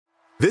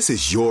This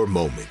is your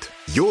moment,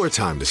 your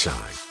time to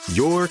shine,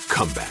 your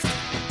comeback.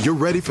 You're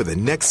ready for the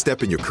next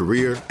step in your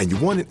career, and you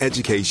want an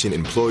education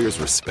employers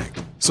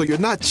respect. So you're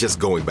not just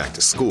going back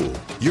to school,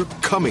 you're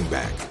coming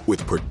back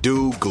with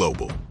Purdue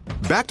Global.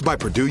 Backed by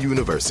Purdue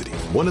University,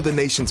 one of the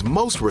nation's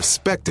most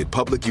respected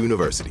public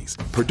universities,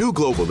 Purdue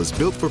Global is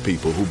built for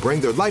people who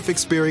bring their life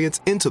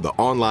experience into the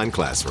online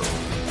classroom.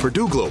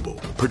 Purdue Global,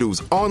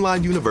 Purdue's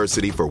online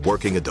university for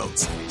working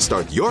adults.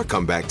 Start your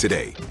comeback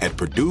today at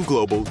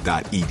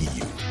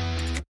purdueglobal.edu.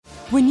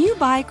 When you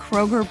buy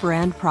Kroger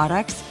brand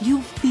products,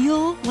 you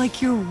feel like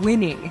you're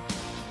winning.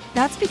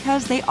 That's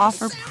because they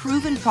offer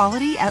proven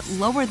quality at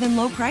lower than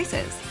low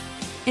prices.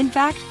 In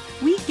fact,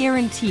 we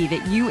guarantee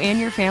that you and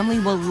your family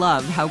will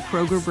love how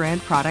Kroger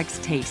brand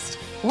products taste,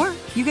 or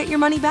you get your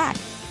money back.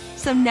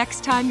 So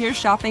next time you're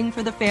shopping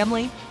for the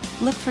family,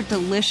 look for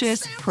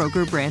delicious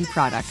Kroger brand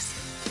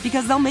products,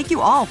 because they'll make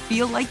you all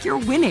feel like you're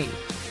winning.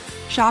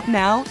 Shop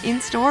now,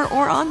 in-store,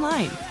 or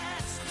online.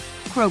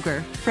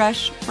 Kroger,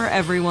 fresh for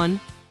everyone.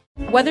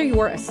 Whether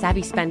you're a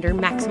savvy spender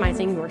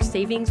maximizing your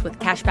savings with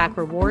cashback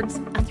rewards,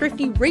 a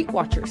thrifty rate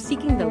watcher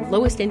seeking the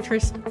lowest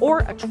interest, or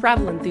a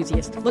travel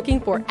enthusiast looking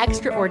for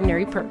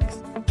extraordinary perks,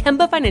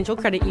 Kemba Financial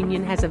Credit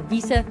Union has a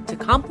visa to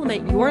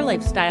complement your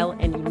lifestyle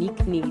and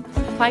unique needs.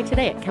 Apply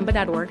today at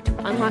Kemba.org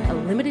to unlock a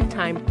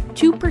limited-time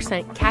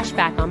 2% cash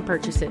back on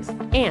purchases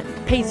and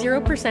pay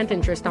 0%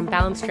 interest on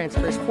balance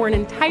transfers for an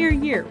entire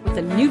year with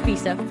a new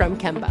visa from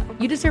Kemba.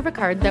 You deserve a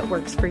card that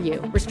works for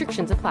you.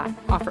 Restrictions apply.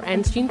 Offer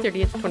ends June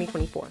 30th,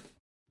 2024.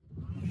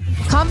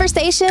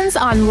 Conversations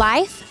on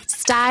life,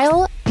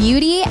 style,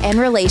 beauty, and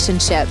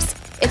relationships.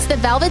 It's the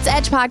Velvet's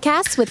Edge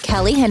podcast with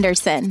Kelly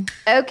Henderson.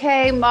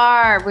 Okay,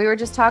 Marv, we were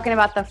just talking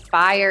about the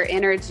fire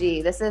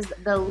energy. This is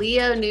the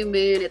Leo new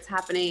moon. It's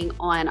happening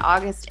on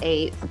August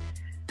 8th.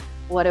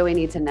 What do we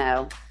need to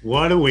know?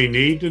 What do we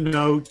need to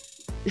know?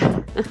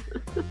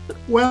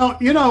 Well,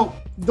 you know,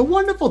 the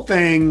wonderful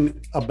thing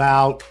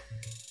about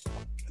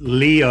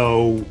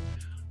Leo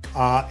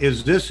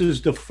is this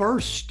is the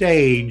first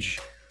stage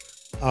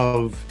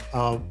of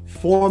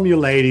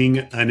formulating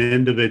an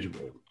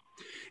individual.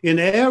 In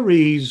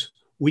Aries,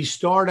 we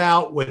start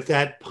out with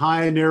that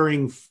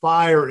pioneering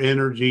fire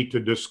energy to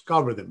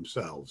discover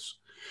themselves.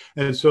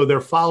 And so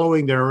they're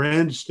following their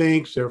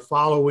instincts, they're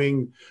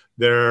following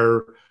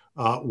their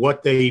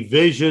what they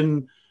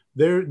vision.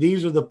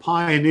 These are the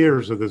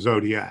pioneers of the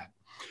zodiac.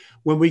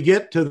 When we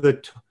get to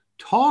the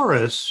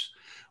Taurus,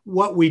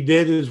 what we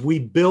did is we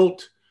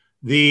built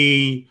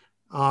the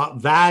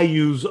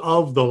values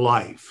of the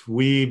life.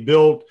 We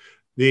built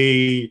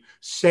the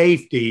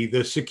safety,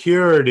 the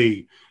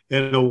security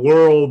in a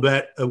world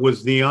that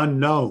was the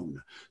unknown.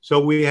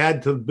 So we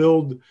had to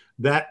build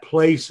that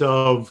place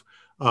of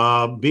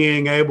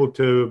being able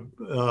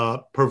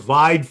to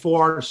provide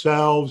for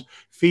ourselves,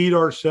 feed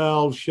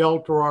ourselves,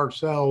 shelter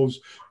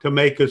ourselves to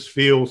make us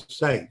feel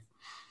safe.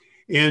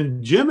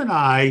 In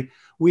Gemini,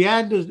 we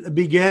had to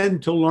begin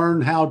to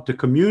learn how to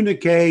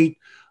communicate,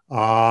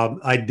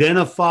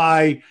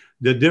 identify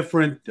the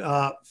different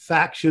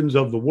factions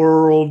of the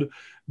world,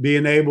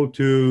 being able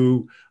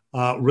to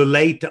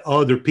relate to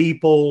other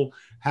people,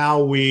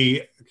 how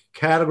we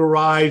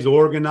categorize,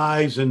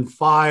 organize, and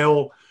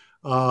file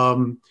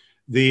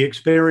the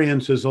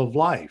experiences of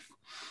life.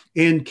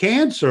 In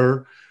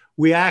Cancer,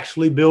 we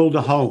actually build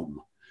a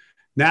home.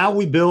 Now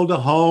we build a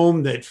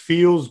home that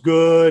feels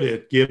good.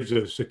 It gives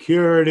us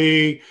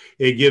security.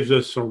 It gives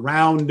us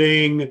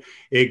surrounding.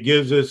 It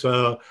gives us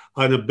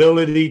an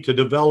ability to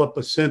develop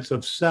a sense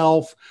of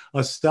self,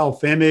 a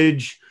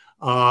self-image.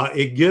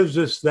 It gives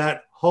us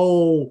that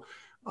whole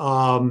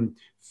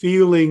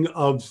feeling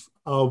of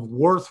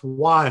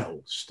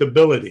worthwhile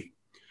stability.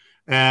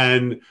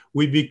 And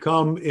we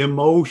become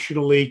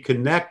emotionally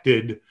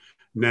connected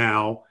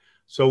now.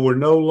 So we're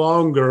no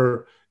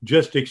longer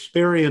just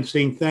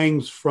experiencing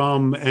things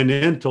from an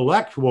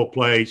intellectual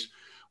place.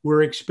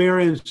 We're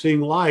experiencing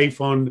life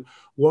on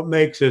what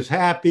makes us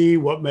happy,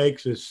 what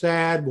makes us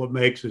sad, what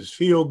makes us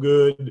feel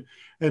good,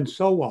 and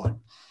so on.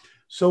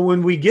 So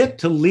when we get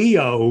to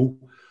Leo,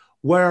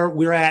 where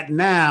we're at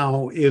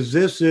now is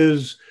this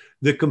is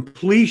the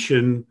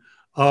completion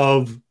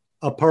of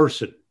a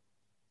person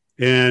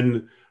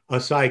in a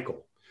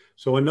cycle.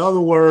 So in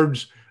other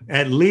words,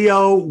 at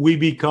Leo, we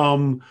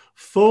become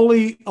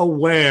fully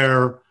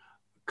aware,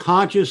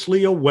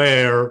 consciously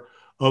aware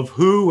of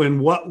who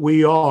and what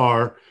we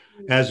are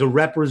as a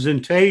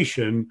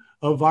representation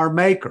of our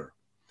maker.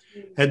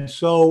 And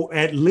so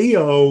at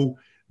Leo,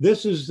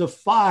 this is the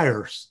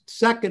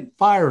second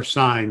fire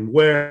sign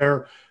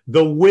where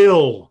the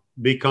will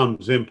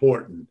becomes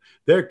important.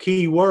 Their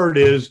key word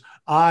is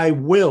I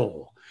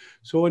will.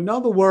 So in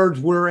other words,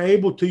 we're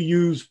able to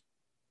use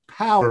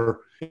power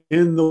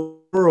in the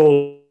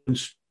world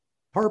and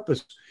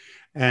purpose.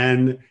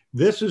 And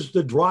this is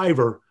the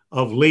driver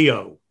of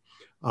Leo.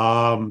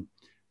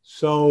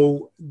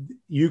 So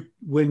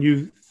when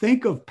you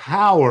think of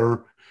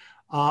power,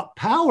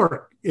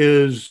 power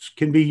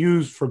can be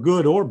used for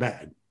good or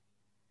bad.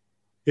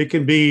 It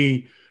can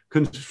be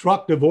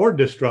constructive or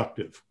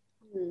destructive.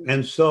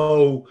 And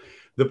so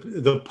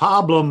the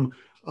problem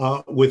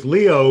with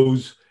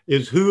Leos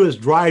is who is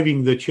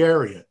driving the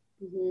chariot,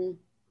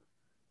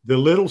 the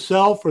little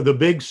self or the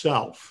big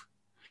self?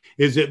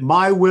 Is it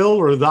my will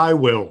or thy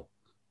will?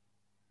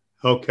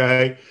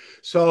 Okay.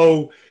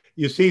 So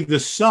you see the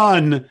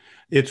sun,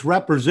 it's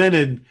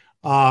represented,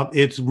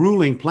 its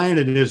ruling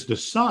planet is the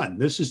sun.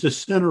 This is the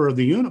center of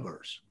the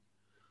universe.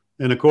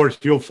 And of course,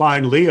 you'll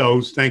find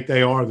Leos think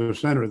they are the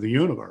center of the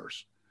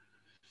universe.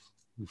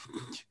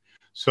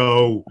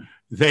 So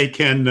they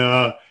can,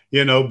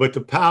 but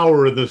the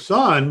power of the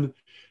sun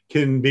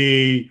can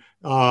be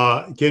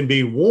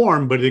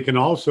warm, but it can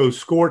also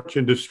scorch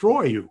and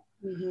destroy you.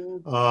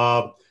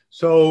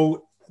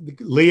 So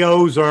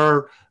Leos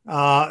are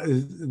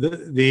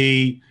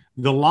the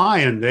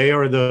lion. They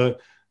are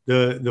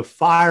the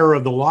fire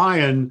of the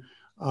lion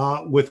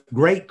with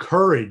great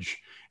courage.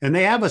 And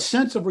they have a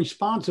sense of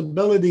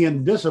responsibility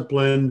and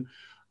discipline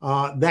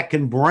that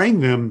can bring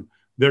them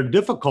their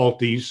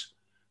difficulties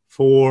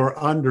for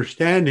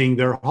understanding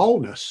their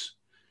wholeness.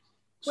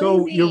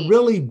 So you're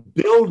really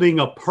building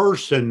a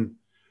person.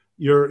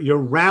 You're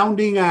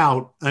rounding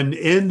out an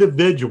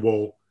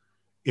individual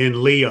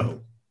in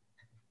Leo.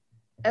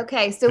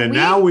 Okay, so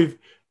now we've.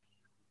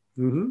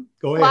 Go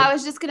ahead. Well, I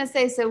was just going to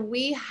say, so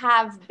we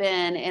have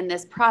been in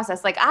this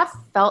process. Like I've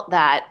felt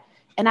that,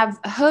 and I've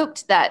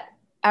hoped that.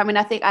 I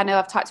know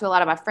I've talked to a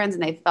lot of my friends,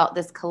 and they felt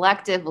this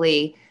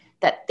collectively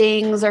that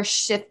things are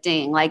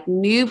shifting. Like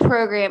new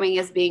programming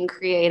is being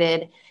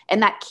created,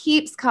 and that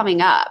keeps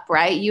coming up,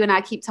 right? You and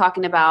I keep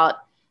talking about.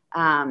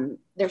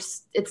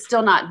 It's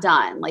still not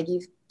done. Like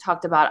you've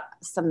talked about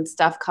some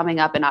stuff coming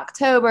up in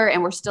October,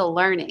 and we're still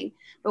learning.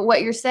 But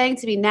what you're saying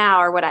to me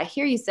now, or what I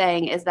hear you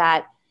saying, is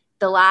that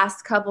the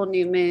last couple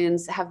new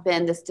moons have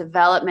been this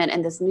development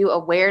and this new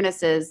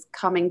awarenesses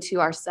coming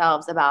to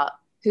ourselves about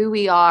who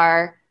we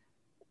are,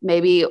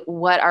 maybe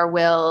what our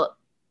will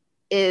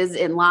is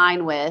in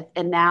line with.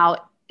 And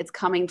now it's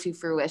coming to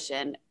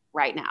fruition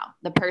right now.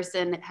 The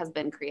person has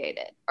been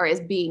created or is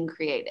being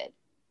created.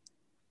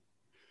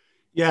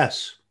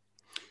 Yes.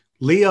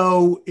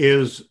 Leo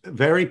is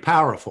very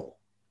powerful.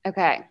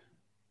 Okay.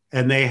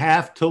 And they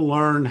have to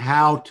learn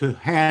how to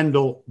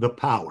handle the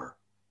power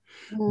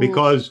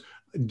because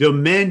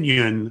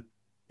dominion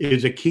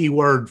is a key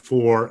word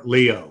for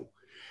Leo.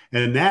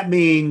 And that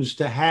means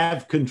to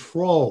have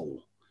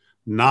control,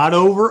 not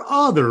over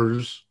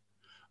others,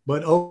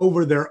 but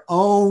over their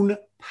own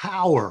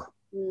power.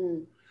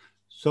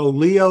 So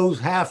Leos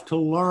have to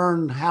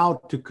learn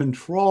how to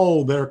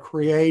control their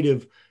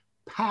creative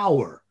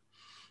power.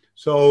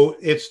 So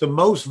it's the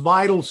most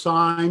vital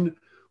sign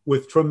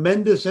with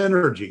tremendous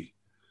energy.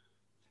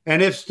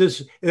 And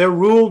they're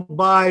ruled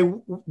by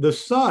the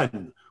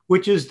sun,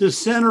 which is the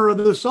center of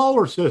the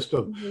solar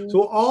system.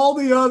 So all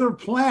the other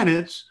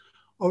planets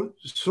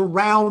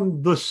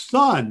surround the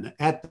sun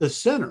at the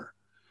center.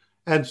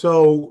 And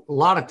so a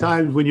lot of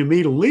times when you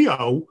meet a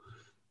Leo,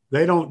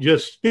 they don't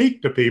just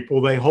speak to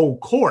people, they hold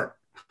court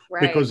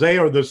because they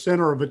are the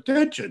center of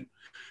attention.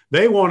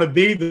 They want to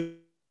be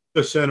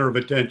the center of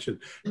attention.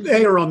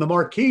 They are on the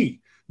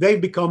marquee. They've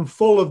become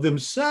full of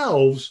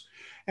themselves,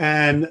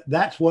 and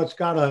that's what's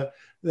got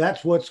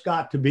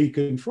to be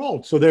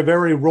controlled. So they're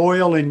very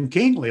royal and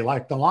kingly,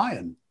 like the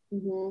lion.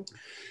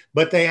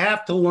 But they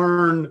have to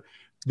learn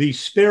the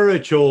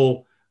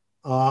spiritual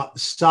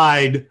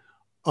side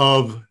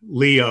of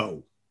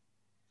Leo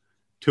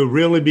to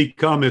really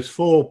become its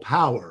full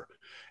power.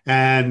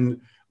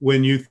 And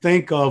when you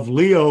think of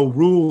Leo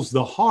rules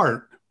the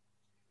heart,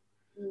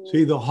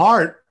 see, the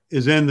heart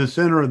is in the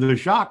center of the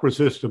chakra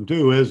system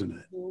too, isn't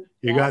it?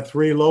 You got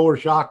 3 lower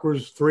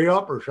chakras, 3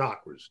 upper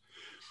chakras.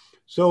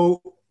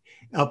 So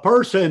a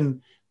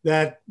person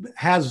that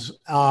has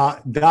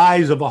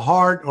dies of a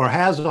heart or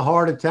has a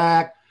heart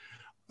attack,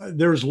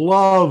 there's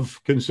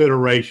love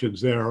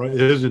considerations there,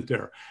 isn't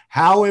there?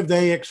 How have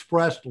they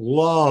expressed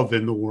love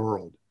in the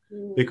world?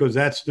 Because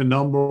that's the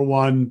number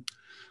one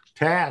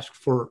task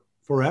for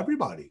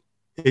everybody,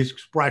 is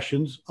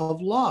expressions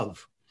of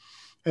love.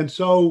 And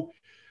so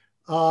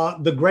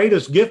the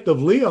greatest gift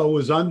of Leo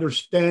is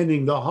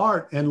understanding the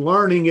heart and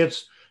learning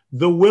it's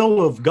the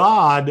will of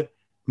God,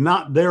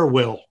 not their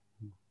will.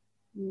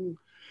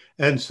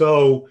 And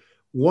so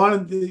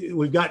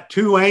we've got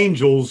 2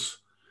 angels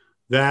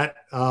that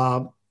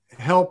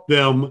help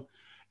them,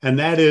 and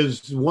that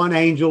is one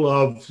angel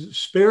of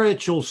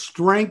spiritual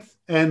strength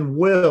and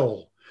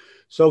will.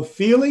 So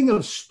feeling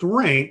of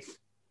strength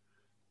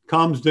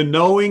comes the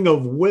knowing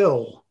of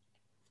will.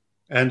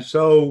 And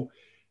so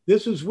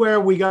this is where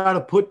we got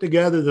to put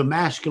together the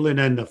masculine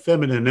and the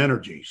feminine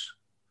energies.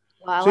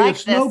 Well, I like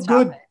it's this no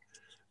topic.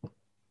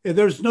 Good.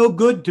 There's no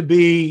good to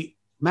be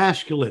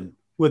masculine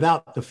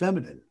without the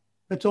feminine.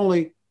 That's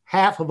only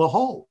half of a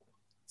whole.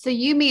 So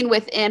you mean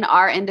within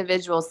our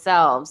individual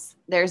selves,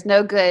 there's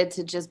no good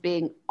to just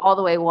being all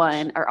the way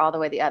one or all the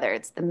way the other.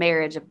 It's the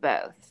marriage of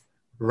both.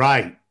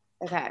 Right.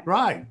 Okay.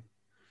 Right.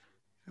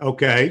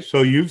 Okay.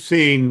 So you've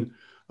seen,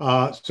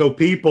 so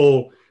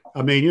people,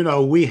 I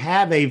mean, we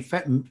have a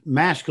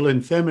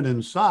masculine,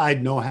 feminine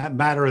side, no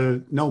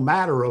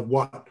matter of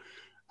what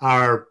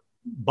our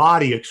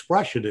body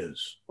expression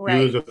is.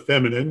 Right. You as a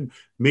feminine,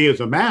 me as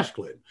a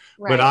masculine.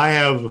 Right. But I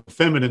have a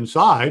feminine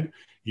side,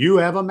 you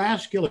have a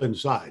masculine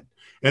side.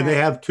 And they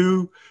have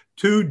two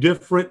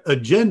different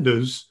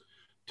agendas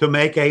to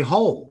make a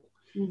whole.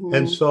 Mm-hmm.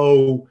 And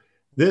so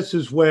this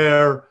is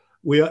where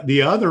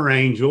the other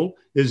angel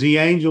is the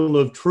angel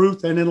of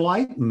truth and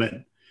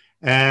enlightenment.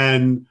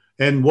 And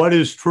what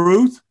is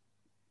truth?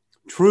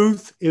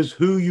 Truth is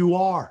who you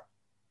are.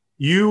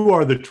 You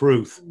are the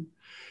truth.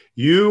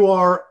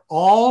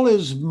 All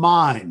is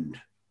mind.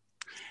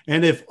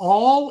 And if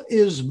all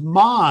is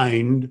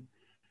mind,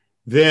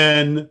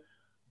 then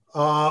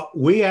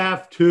we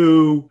have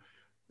to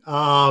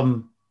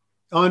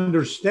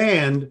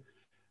understand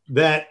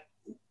that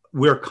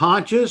we're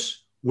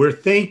conscious, we're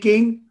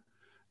thinking,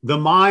 the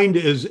mind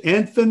is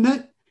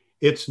infinite,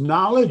 it's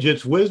knowledge,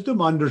 it's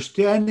wisdom,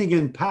 understanding,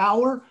 and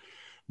power.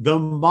 The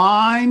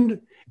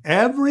mind,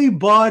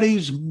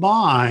 everybody's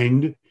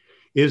mind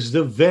is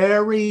the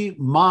very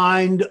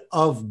mind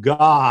of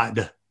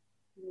God.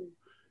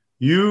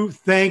 You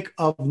think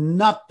of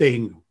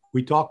nothing.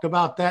 We talked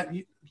about that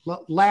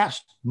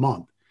last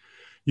month.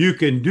 You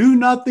can do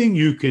nothing,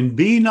 you can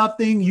be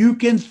nothing, you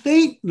can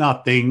think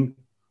nothing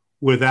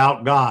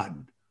without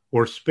God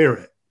or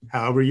spirit,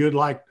 however you'd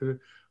like to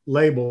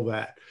label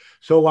that.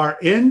 So our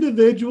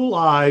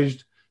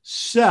individualized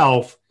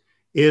self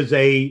is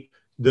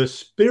the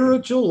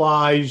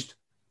spiritualized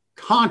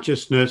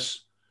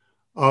consciousness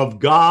of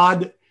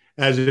God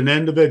as an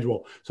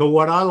individual. So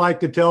what I like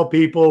to tell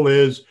people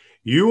is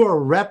you are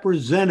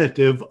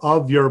representative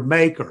of your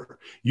maker.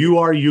 You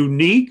are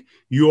unique.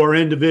 You are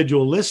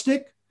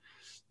individualistic.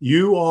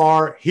 You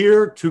are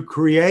here to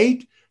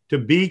create, to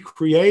be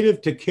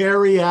creative, to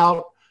carry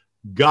out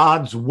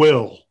God's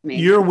will.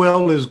 Your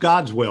will is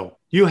God's will.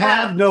 You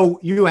have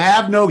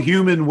no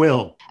human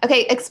will.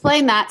 Okay,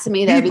 explain that to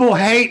me, though. People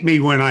hate me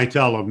when I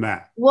tell them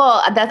that.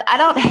 Well, I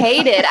don't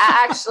hate it.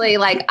 I actually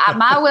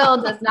my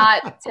will does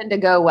not tend to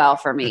go well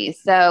for me.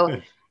 So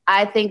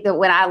I think that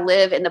when I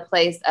live in the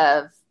place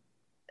of,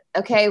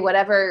 okay,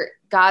 whatever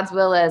God's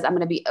will is, I'm going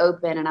to be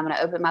open and I'm going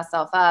to open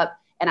myself up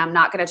and I'm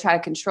not going to try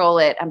to control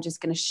it. I'm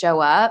just going to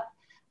show up.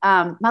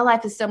 My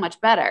life is so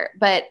much better.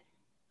 But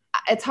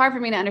it's hard for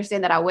me to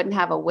understand that I wouldn't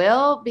have a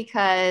will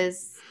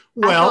because.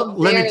 Well,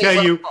 let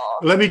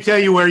me tell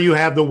you where you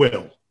have the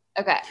will.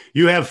 Okay.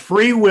 You have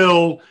free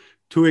will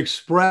to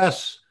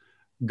express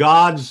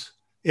God's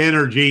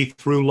energy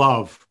through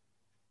love.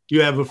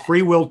 You have a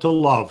free will to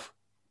love.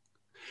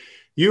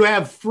 You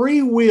have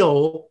free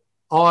will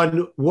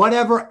on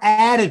whatever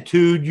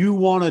attitude you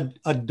want to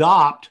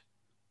adopt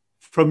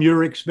from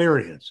your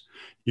experience.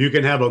 You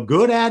can have a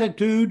good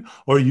attitude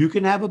or you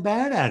can have a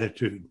bad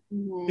attitude.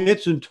 Mm-hmm.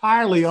 It's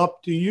entirely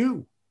up to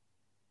you.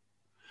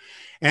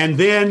 And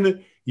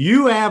then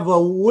you have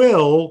a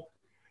will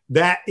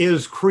that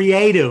is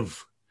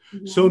creative.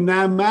 Mm-hmm. So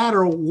no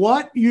matter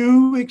what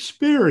you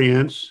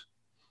experience,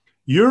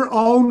 your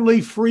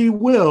only free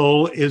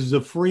will is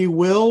the free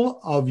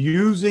will of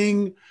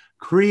using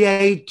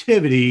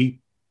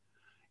creativity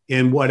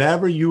in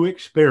whatever you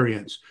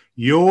experience.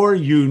 Your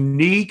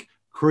unique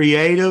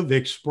creative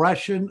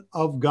expression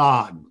of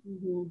God.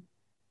 Mm-hmm.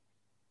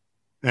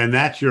 And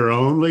that's your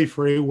only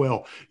free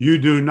will. You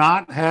do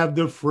not have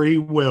the free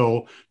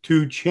will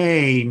to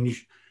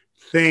change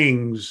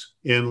things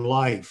in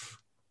life.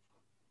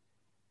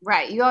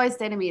 Right. You always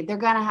say to me, they're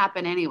going to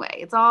happen anyway.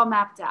 It's all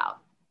mapped out.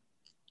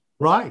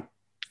 Right.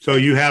 So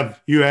you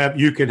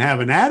can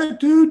have an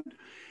attitude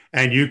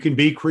and you can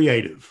be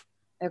creative.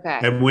 Okay.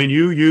 And when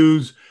you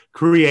use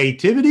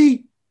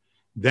creativity,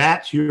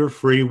 that's your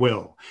free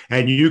will.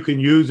 And you can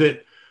use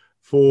it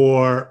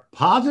for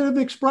positive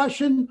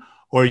expression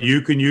or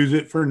you can use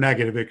it for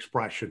negative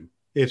expression.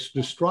 It's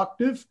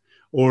destructive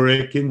or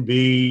it can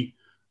be,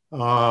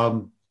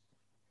 what's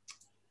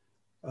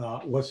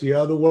the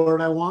other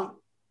word I want?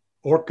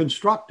 Or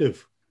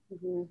constructive.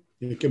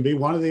 Mm-hmm. It can be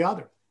one or the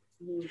other.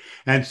 Mm-hmm.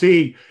 And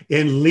see,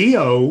 in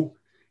Leo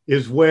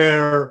is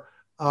where,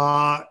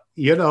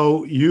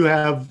 you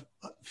have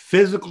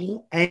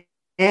physical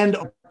and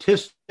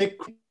artistic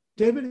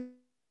creativity.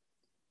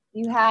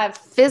 You have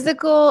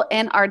physical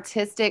and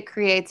artistic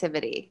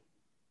creativity.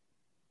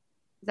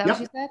 Is that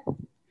what you said?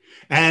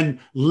 And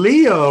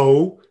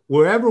Leo,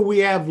 wherever we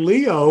have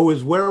Leo,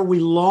 is where we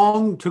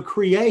long to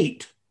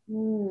create.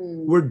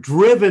 We're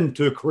driven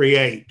to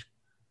create.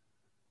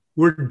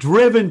 We're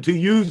driven to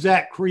use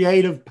that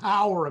creative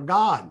power of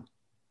God.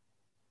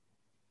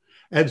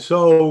 And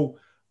so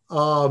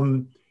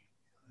the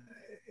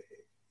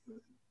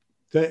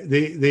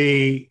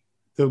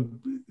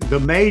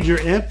major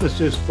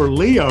emphasis for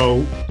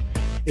Leo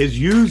is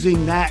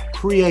using that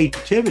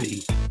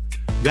creativity,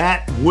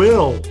 that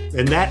will,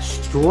 and that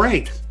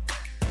strength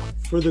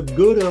for the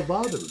good of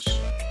others.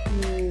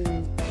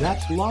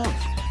 That's love.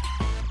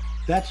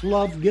 That's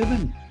love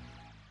given.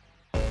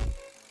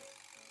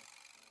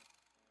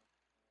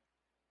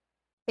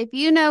 If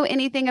you know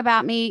anything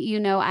about me, you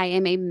know I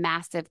am a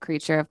massive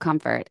creature of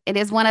comfort. It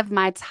is one of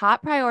my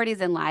top priorities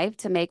in life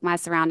to make my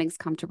surroundings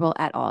comfortable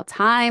at all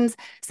times.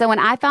 So when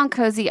I found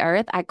Cozy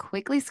Earth, I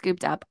quickly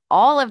scooped up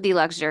all of the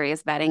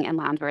luxurious bedding and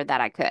loungewear that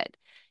I could.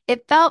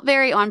 It felt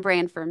very on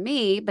brand for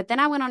me, but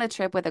then I went on a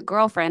trip with a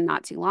girlfriend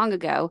not too long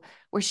ago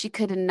where she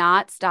could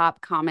not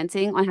stop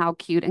commenting on how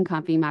cute and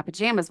comfy my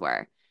pajamas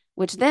were,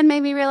 which then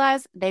made me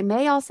realize they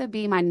may also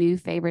be my new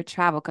favorite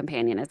travel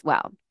companion as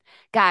well.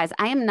 Guys,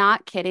 I am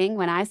not kidding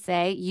when I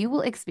say you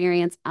will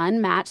experience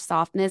unmatched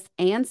softness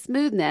and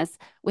smoothness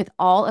with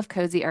all of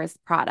Cozy Earth's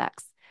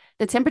products.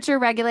 The temperature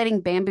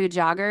regulating bamboo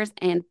joggers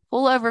and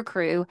pullover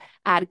crew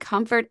add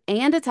comfort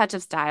and a touch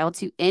of style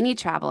to any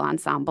travel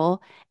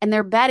ensemble, and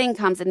their bedding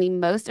comes in the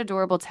most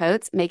adorable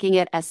totes, making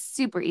it a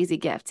super easy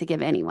gift to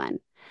give anyone.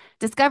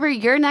 Discover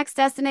your next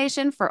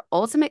destination for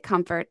ultimate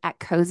comfort at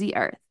Cozy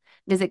Earth.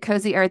 Visit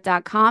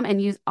CozyEarth.com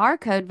and use our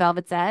code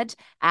Velvet's Edge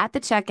at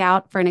the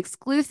checkout for an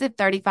exclusive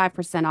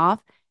 35%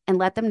 off, and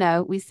let them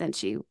know we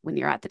sent you when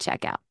you're at the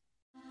checkout.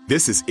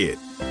 This is it.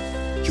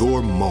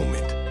 Your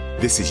moment.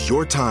 This is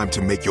your time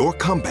to make your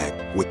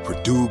comeback with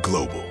Purdue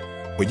Global.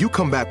 When you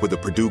come back with a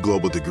Purdue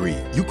Global degree,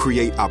 you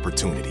create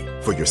opportunity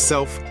for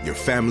yourself, your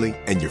family,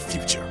 and your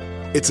future.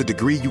 It's a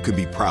degree you can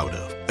be proud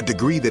of, a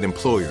degree that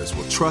employers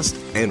will trust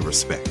and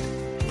respect.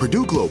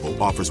 Purdue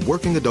Global offers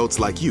working adults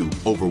like you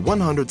over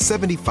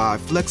 175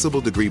 flexible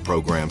degree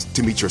programs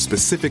to meet your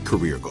specific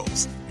career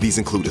goals. These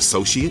include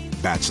associate,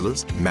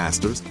 bachelor's,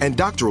 master's, and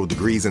doctoral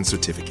degrees and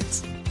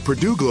certificates.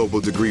 Purdue Global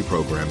degree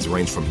programs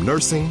range from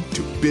nursing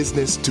to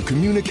business to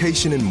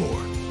communication and more.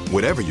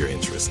 Whatever your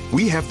interest,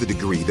 we have the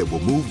degree that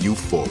will move you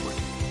forward.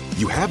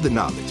 You have the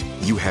knowledge,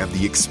 you have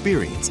the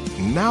experience.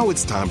 Now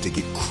it's time to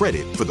get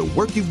credit for the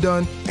work you've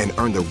done and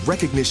earn the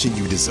recognition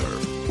you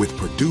deserve with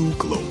Purdue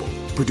Global,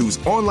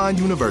 Purdue's online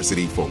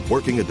university for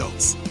working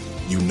adults.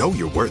 You know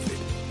you're worth it.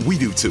 We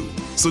do too.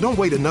 So don't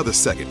wait another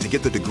second to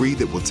get the degree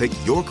that will take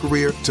your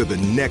career to the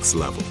next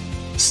level.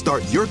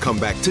 Start your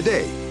comeback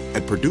today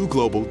at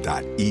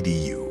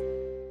purdueglobal.edu.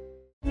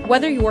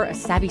 Whether you're a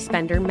savvy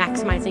spender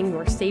maximizing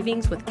your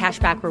savings with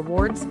cashback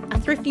rewards,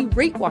 a thrifty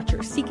rate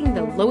watcher seeking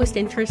the lowest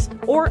interest,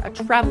 or a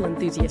travel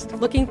enthusiast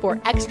looking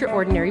for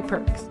extraordinary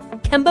perks,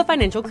 Kemba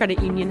Financial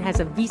Credit Union has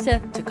a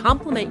visa to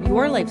complement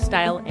your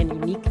lifestyle and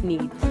unique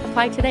needs.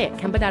 Apply today at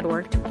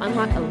Kemba.org to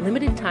unlock a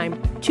limited time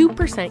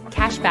 2%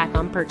 cash back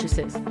on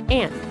purchases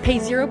and pay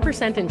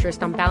 0%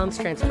 interest on balance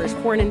transfers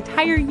for an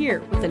entire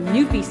year with a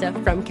new visa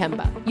from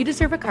Kemba. You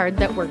deserve a card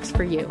that works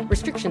for you.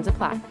 Restrictions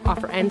apply.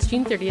 Offer ends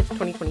June 30th,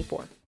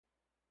 2024.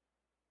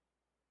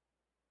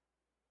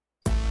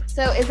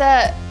 So is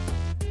a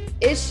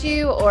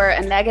issue or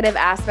a negative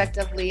aspect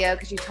of Leo,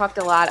 because you talked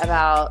a lot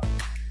about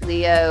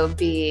Leo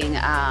being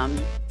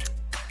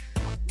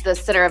the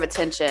center of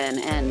attention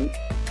and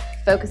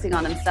focusing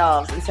on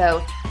themselves. And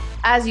so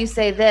as you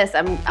say this,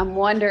 I'm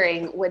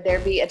wondering, would there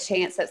be a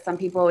chance that some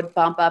people would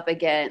bump up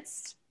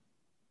against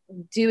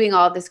doing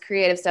all this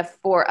creative stuff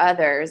for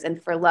others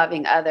and for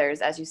loving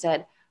others, as you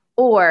said,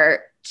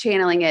 or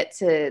channeling it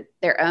to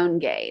their own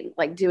gain,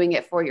 like doing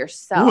it for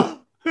yourself?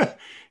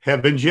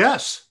 Heavens,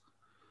 yes.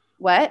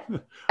 What?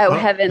 Oh,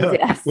 heavens,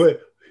 yes.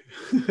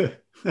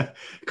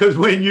 Because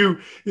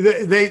when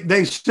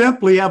they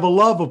simply have a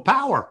love of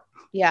power.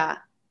 Yeah.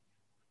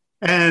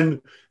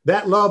 And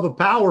that love of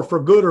power, for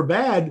good or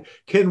bad,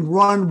 can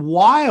run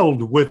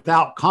wild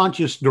without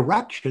conscious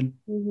direction.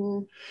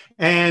 Mm-hmm.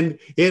 And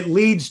it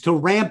leads to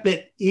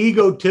rampant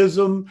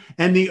egotism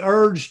and the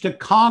urge to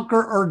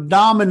conquer or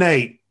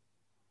dominate.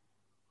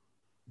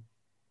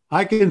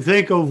 I can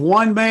think of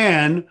one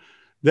man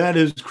that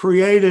has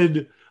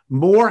created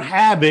more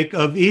havoc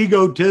of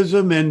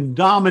egotism and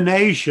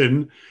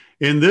domination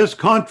in this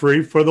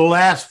country for the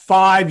last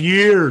 5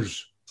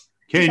 years.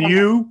 Can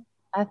you?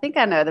 I think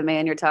I know the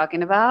man you're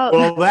talking about.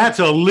 Well, that's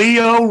a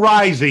Leo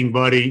rising,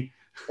 buddy.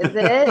 Is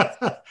it?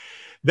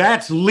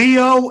 That's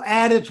Leo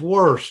at its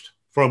worst,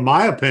 from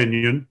my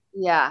opinion.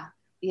 Yeah.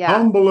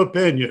 Humble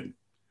opinion.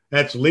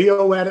 That's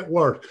Leo at its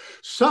worst.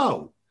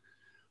 So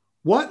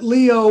what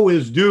Leo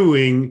is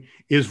doing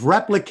is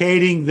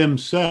replicating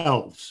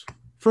themselves,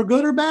 for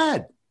good or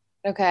bad.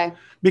 Okay.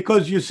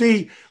 Because you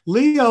see,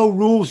 Leo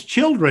rules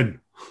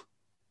children.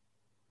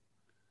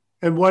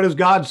 And what does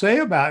God say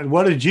about it?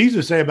 What does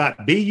Jesus say about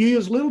it? Be ye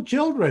as little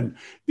children.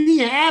 Be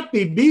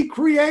happy, be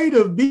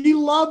creative, be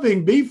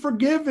loving, be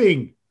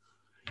forgiving.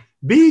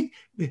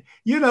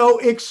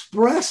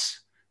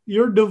 Express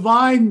your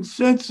divine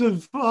sense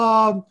of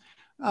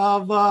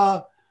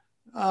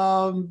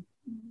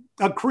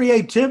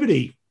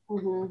creativity.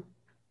 Mm-hmm.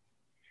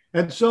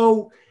 And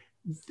so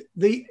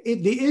the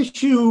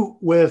issue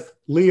with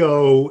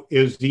Leo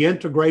is the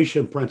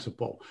integration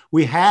principle.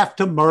 We have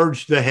to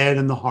merge the head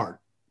and the heart.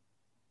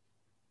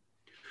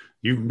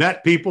 You've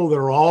met people that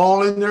are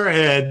all in their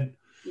head,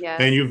 yes,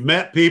 and you've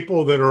met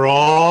people that are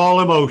all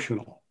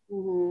emotional.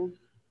 Mm-hmm.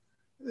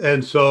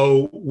 And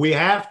so we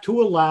have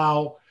to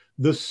allow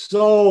the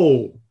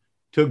soul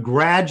to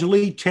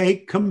gradually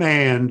take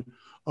command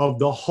of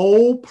the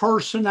whole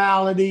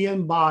personality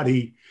and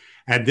body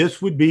And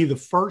this would be the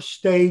first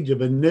stage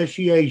of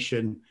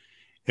initiation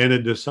in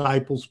a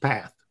disciple's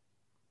path.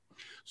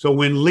 So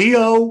when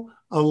Leo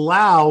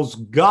allows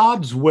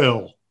God's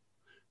will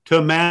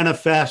to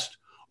manifest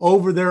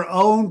over their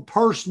own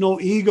personal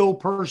ego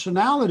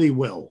personality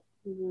will,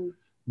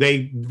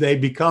 they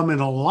become in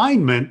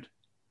alignment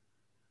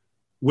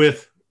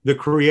with the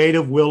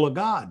creative will of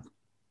God.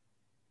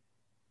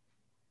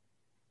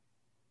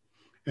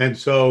 And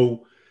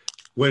so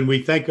when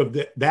we think of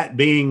that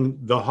being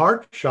the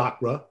heart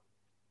chakra,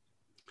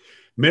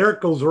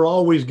 miracles are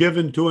always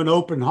given to an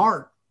open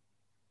heart.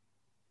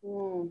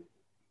 I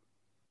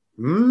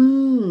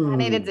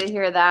needed to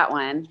hear that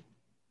one.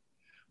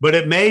 But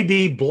it may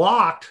be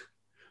blocked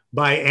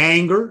by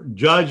anger,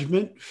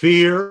 judgment,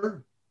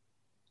 fear.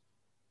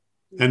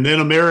 And then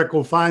a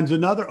miracle finds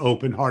another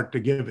open heart to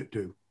give it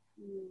to.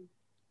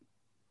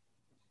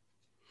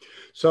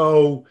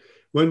 So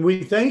when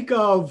we think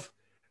of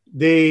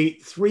the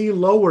three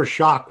lower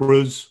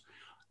chakras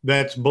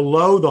that's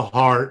below the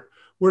heart,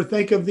 we're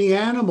thinking of the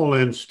animal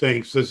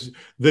instincts,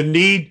 the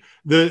need,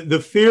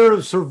 the fear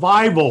of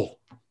survival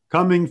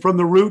coming from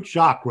the root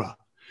chakra.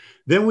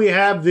 Then we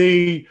have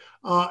the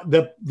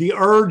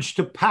urge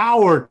to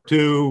power,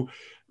 to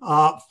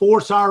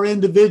force our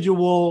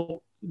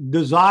individual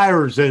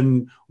desires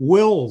and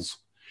wills.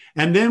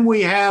 And then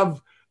we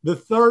have the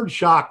third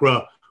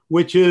chakra,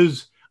 which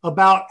is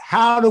about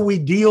how do we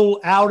deal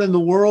out in the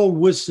world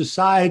with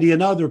society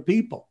and other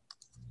people.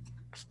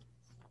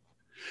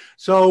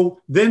 So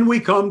then we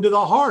come to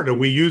the heart. Are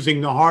we using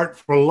the heart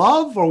for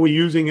love, or are we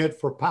using it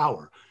for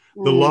power?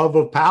 The love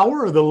of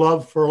power, or the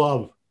love for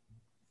love?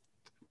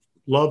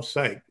 Love's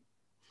sake.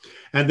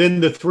 And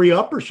then the three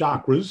upper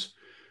chakras,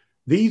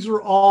 these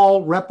are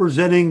all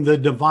representing the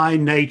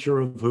divine nature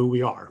of who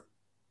we are.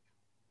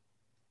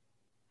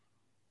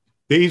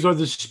 These are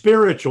the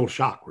spiritual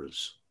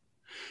chakras.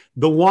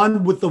 The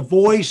one with the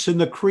voice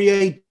and the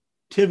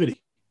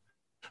creativity.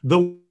 The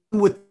one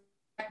with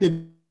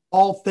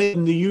all things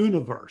in the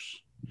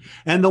universe.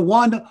 And the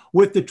one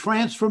with the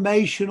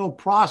transformational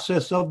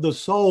process of the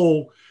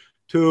soul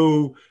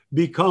to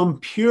become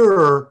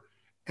pure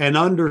and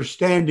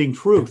understanding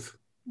truth.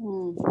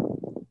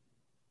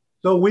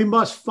 So we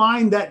must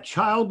find that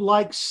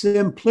childlike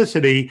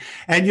simplicity.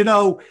 And, you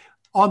know,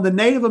 on the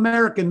Native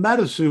American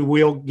medicine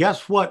wheel,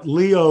 guess what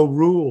Leo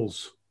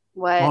rules?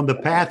 What? On the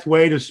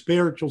pathway to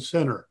spiritual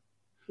center?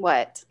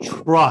 What?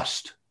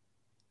 Trust.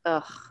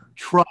 Ugh.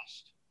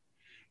 Trust.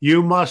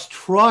 You must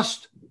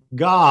trust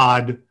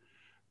God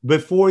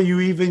before you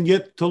even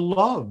get to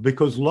love,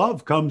 because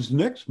love comes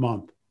next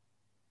month.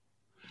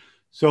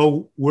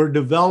 So we're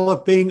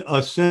developing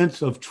a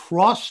sense of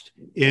trust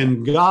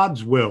in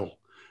God's will,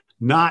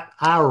 not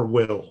our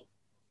will.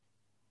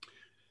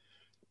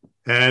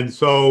 And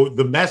so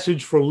the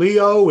message for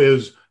Leo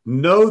is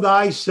know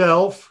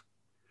thyself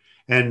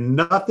and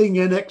nothing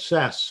in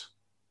excess.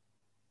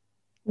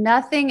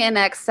 Nothing in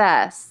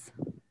excess.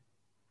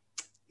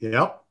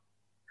 Yep.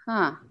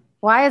 Huh.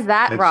 Why is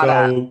that And brought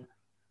up?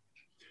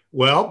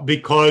 Well,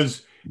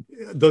 because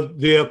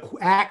the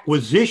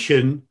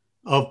acquisition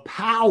of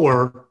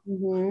power,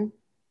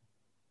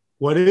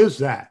 what is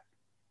that?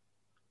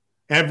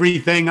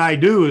 Everything I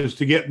do is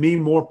to get me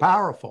more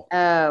powerful.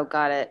 Oh,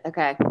 got it.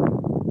 Okay.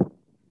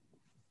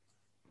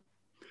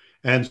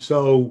 And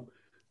so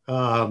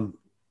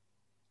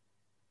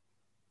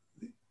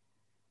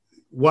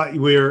what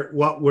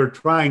we're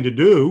trying to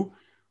do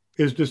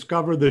is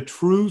discover the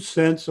true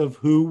sense of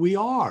who we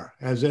are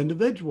as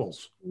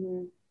individuals,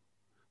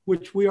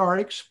 which we are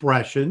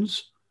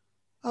expressions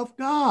of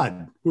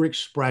God. We're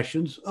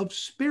expressions of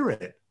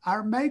Spirit,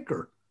 our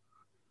Maker,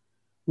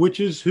 which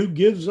is who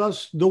gives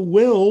us the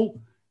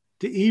will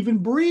to even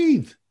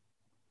breathe.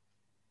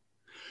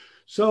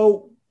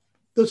 So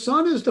the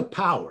sun is the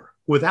power.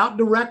 Without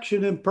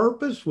direction and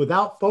purpose,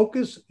 without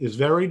focus, is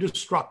very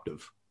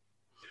destructive.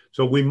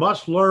 So we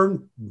must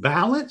learn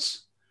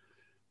balance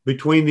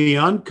between the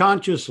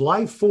unconscious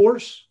life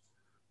force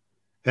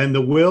and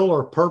the will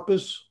or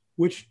purpose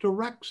which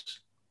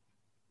directs.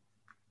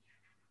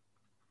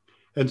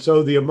 And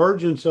so the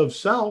emergence of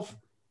self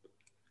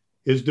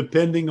is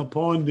depending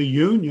upon the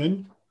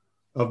union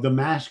of the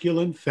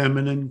masculine,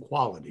 feminine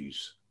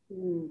qualities.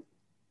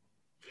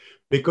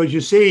 Because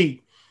you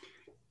see,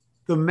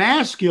 the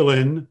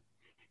masculine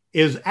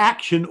is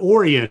action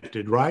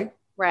oriented, right?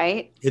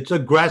 Right. It's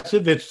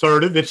aggressive, it's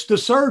assertive, it's the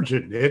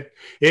surgeon.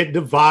 It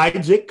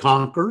divides, it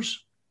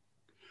conquers.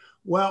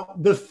 Well,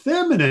 the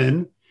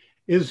feminine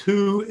is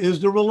who is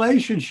the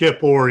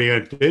relationship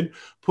oriented,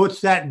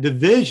 puts that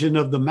division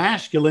of the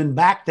masculine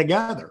back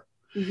together.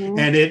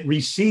 And it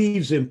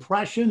receives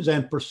impressions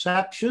and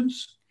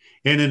perceptions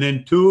in an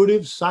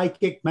intuitive,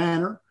 psychic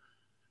manner,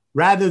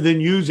 rather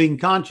than using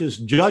conscious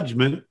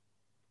judgment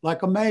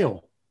like a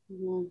male.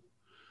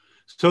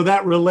 So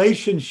that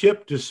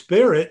relationship to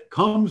spirit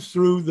comes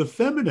through the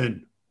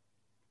feminine.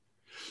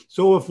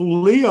 So if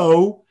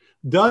Leo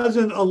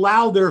doesn't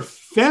allow their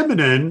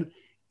feminine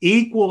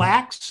equal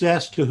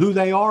access to who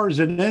they are as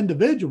an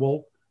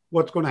individual,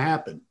 what's going to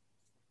happen?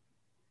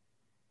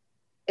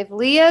 If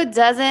Leo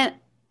doesn't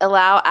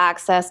allow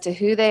access to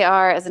who they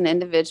are as an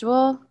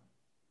individual?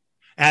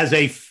 As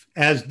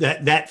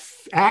that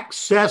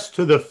access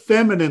to the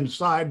feminine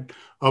side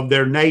of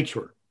their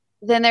nature.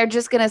 Then they're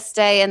just going to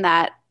stay in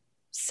that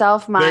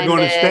self-minded. They're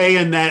going to stay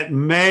in that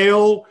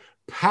male,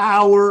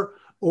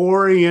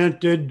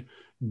 power-oriented,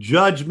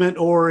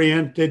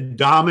 judgment-oriented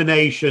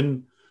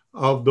domination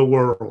of the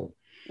world.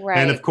 Right.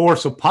 And of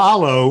course,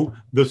 Apollo,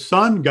 the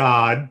sun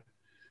god,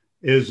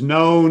 is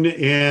known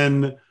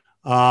in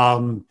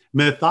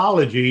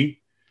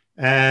mythology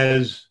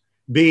as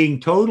being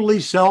totally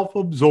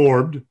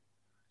self-absorbed.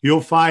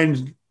 You'll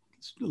find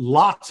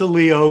lots of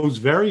Leos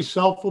very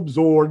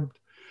self-absorbed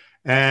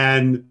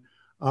and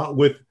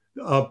with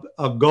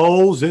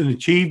goals and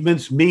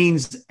achievements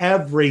means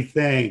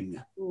everything.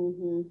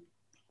 Mm-hmm.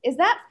 Is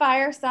that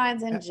fire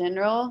signs in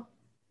general?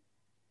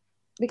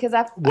 Because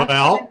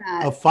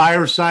a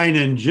fire sign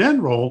in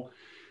general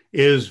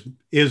is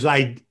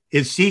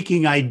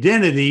seeking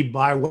identity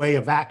by way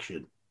of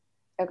action.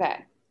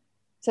 Okay.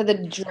 So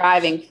the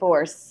driving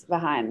force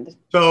behind.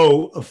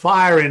 So a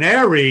fire in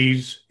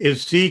Aries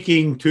is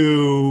seeking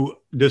to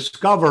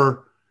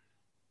discover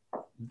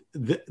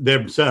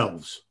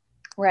themselves.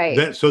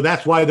 Right. So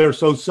that's why they're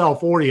so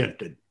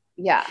self-oriented.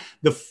 Yeah.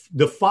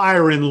 The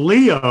fire in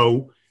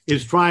Leo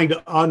is trying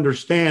to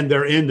understand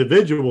their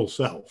individual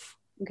self.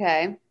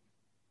 Okay.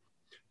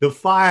 The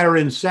fire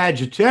in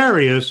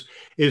Sagittarius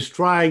is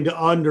trying to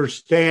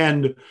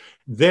understand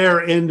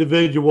their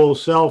individual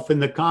self in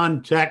the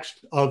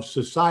context of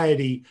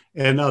society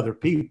and other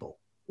people.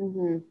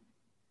 Mm-hmm.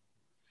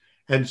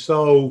 And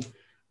so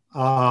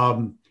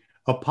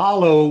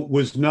Apollo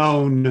was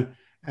known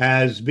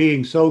as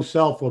being so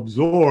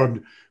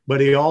self-absorbed, but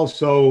he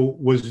also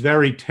was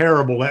very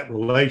terrible at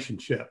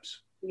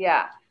relationships.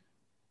 Yeah.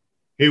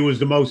 He was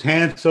the most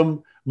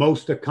handsome,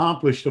 most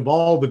accomplished of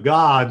all the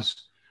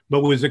gods,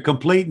 but was a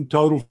complete and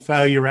total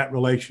failure at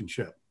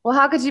relationship. Well,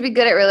 how could you be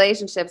good at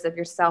relationships if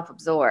you're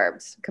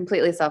self-absorbed,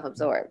 completely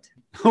self-absorbed?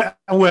 Well,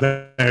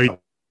 there you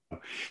go.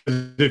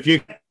 If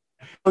you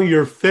know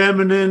your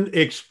feminine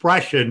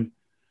expression,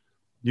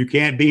 you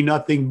can't be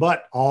nothing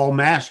but all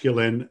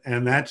masculine,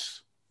 and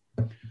that's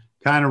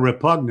kind of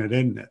repugnant,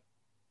 isn't it?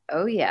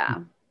 Oh, yeah.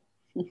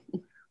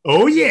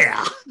 Oh,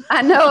 yeah.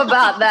 I know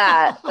about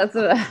that. That's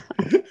what.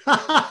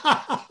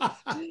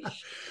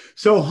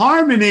 So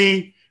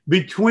harmony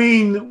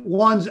between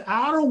one's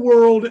outer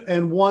world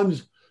and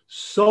one's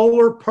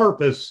solar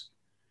purpose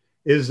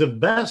is the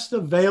best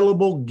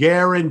available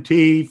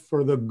guarantee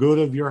for the good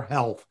of your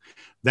health.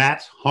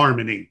 That's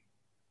harmony.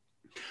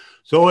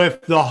 So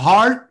if the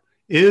heart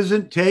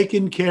isn't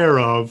taken care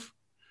of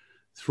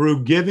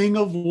through giving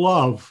of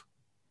love,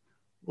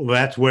 well,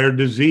 that's where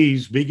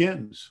disease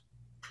begins.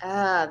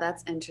 Ah,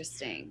 that's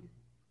interesting.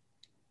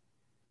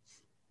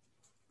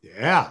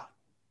 Yeah.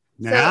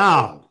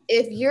 Now,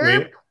 so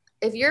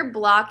if you're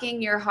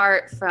blocking your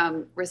heart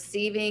from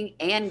receiving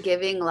and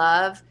giving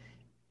love,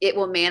 it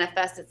will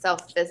manifest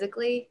itself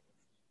physically.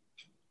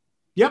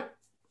 Yep.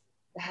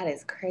 That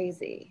is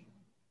crazy.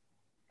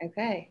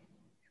 Okay.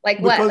 Like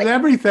what? Because like,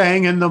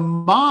 everything in the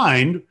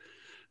mind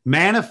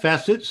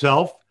manifests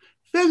itself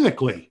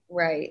physically.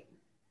 Right.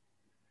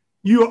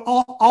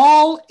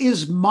 All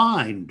is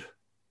mind.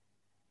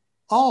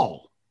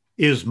 All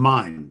is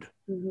mind.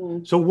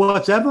 Mm-hmm. So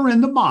what's ever in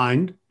the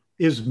mind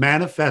is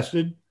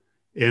manifested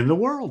in the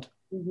world,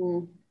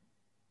 mm-hmm.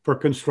 for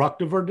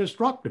constructive or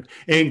destructive,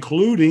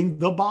 including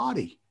the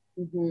body.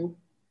 Mm-hmm.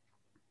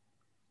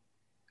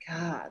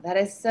 God, that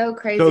is so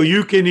crazy. So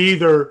you can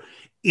either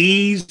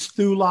ease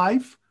through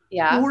life,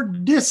 yeah, or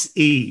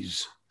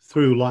dis-ease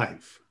through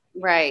life.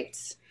 Right.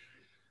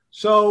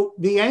 So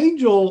the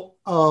angel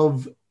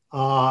of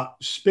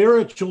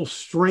spiritual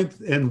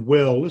strength and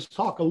will, let's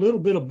talk a little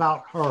bit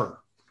about her.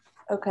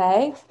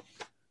 Okay.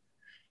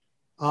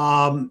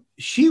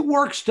 She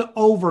works to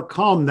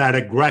overcome that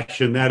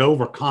aggression, that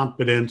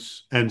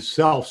overconfidence, and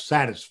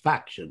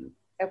self-satisfaction.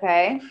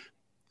 Okay.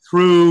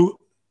 Through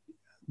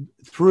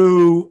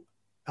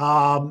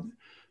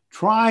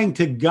trying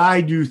to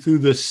guide you through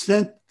the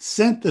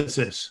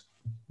synthesis,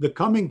 the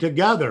coming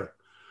together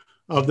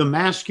of the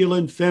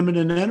masculine,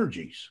 feminine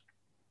energies.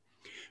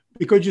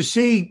 Because you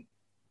see,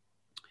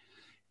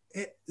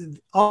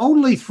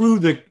 only through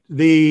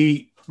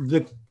the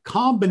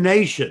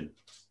combination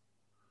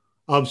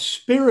of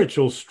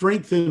spiritual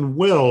strength and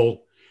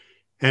will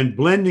and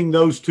blending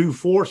those two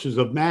forces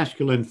of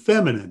masculine,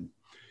 feminine,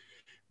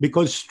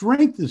 because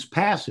strength is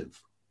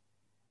passive,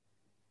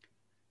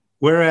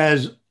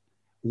 whereas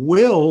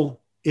will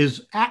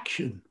is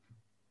action.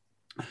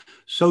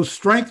 So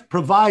strength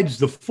provides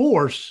the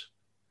force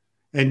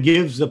and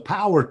gives the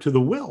power to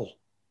the will.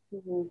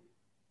 Mm-hmm.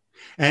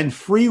 And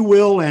free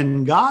will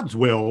and God's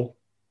will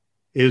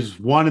is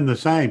one and the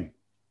same.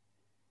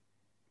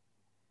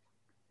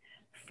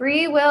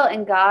 Free will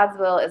and God's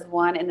will is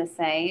one and the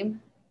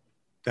same.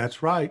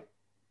 That's right.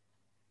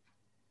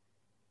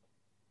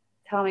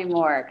 Tell me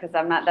more, because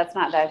that's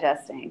not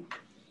digesting.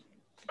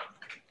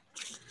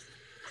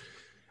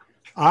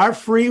 Our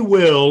free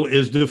will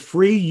is the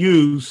free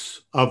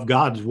use of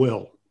God's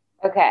will.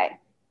 Okay.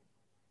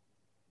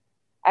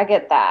 I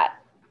get that.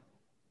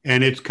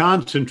 And it's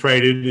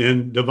concentrated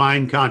in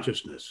divine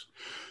consciousness.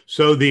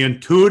 So the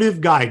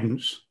intuitive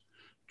guidance,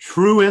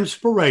 true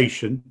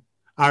inspiration,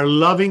 our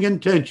loving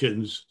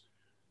intentions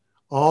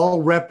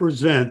all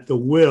represent the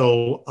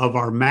will of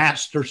our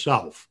master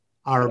self,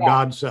 our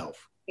God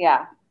self.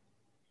 Yeah.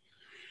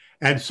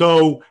 And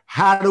so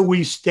how do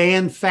we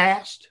stand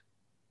fast?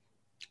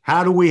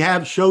 How do we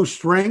show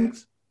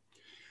strength?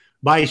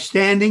 By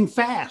standing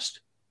fast.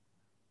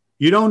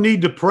 You don't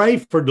need to pray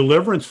for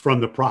deliverance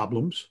from the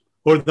problems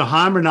or the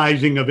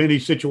harmonizing of any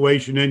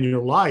situation in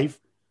your life.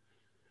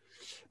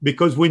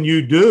 Because when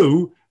you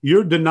do,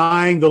 you're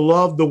denying the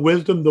love, the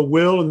wisdom, the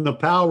will, and the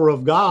power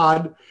of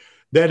God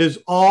that is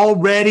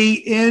already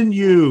in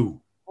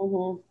you.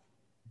 Mm-hmm.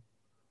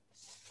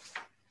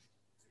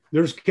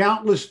 There's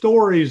countless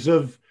stories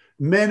of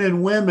men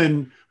and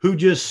women who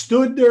just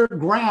stood their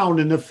ground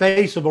in the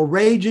face of a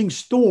raging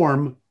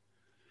storm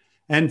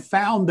and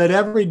found that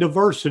every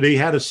diversity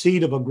had a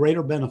seed of a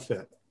greater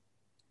benefit.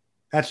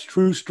 That's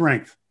true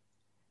strength.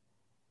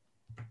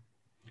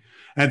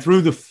 And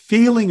through the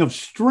feeling of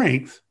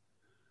strength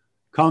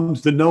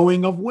comes the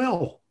knowing of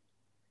will,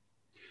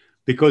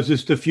 because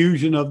it's the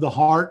fusion of the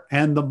heart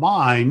and the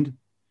mind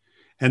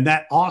and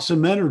that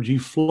awesome energy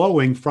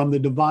flowing from the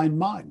divine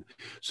mind.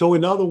 So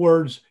in other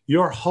words,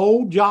 your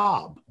whole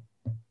job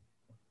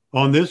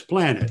on this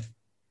planet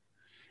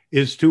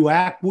is to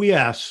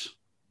acquiesce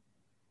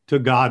to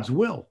God's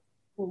will.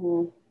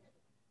 Mm-hmm.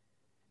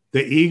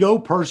 The ego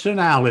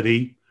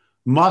personality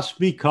must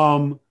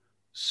become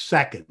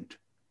second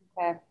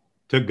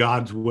to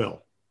God's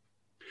will.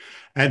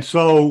 And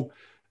so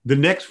the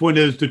next one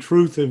is the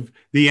truth of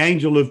the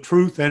angel of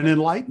truth and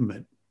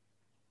enlightenment.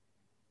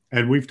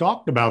 And we've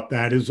talked about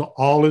that is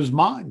all is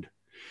mind.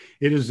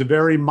 It is the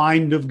very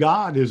mind of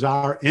God, is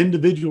our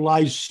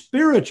individualized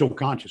spiritual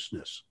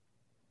consciousness.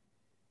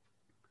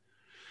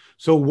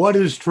 So what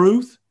is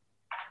truth?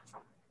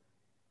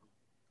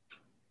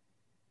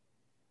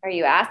 Are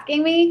you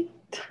asking me?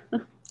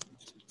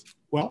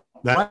 Well,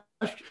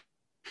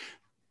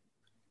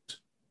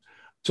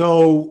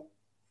 so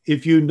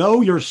if you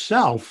know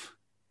yourself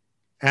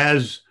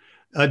as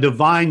a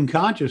divine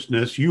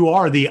consciousness, you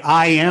are the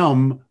I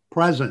am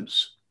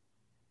presence.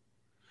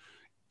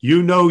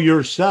 You know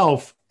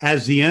yourself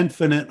as the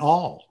infinite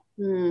all.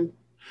 Mm.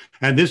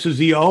 And this is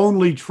the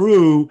only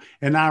true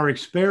in our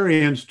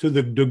experience to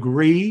the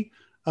degree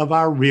of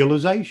our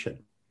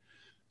realization,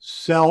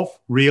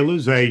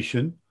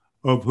 self-realization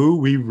of who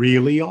we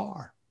really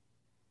are.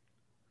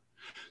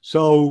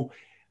 So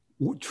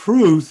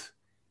truth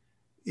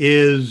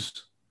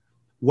is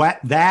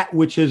that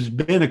which has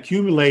been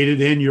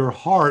accumulated in your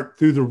heart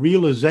through the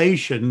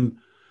realization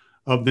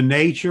of the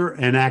nature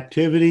and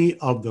activity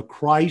of the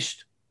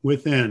Christ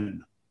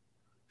within.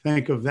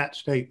 Think of that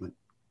statement.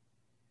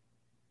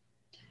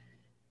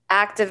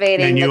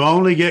 Activating. And you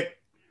only get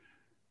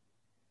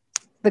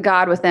the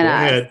God within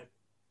us. Ahead.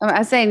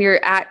 I'm saying you're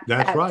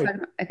That's right.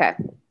 Okay.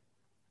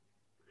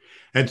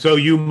 And so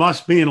you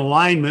must be in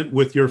alignment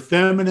with your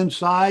feminine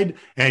side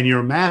and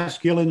your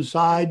masculine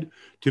side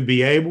to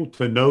be able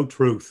to know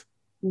truth.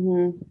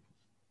 Mm-hmm.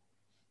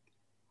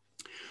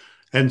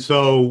 And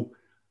so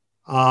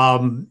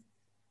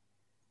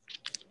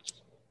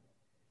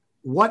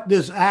what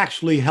this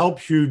actually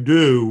helps you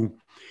do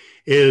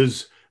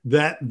is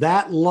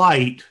that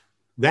light,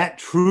 that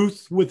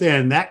truth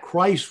within, that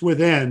Christ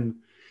within,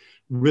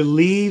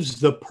 relieves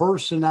the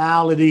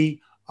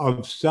personality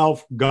of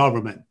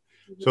self-government.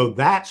 Mm-hmm. So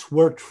that's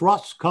where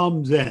trust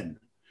comes in.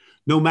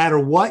 No matter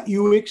what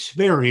you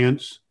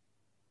experience,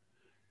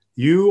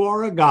 you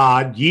are a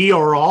God, ye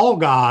are all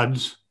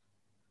gods,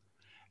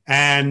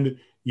 and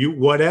you,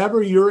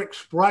 whatever your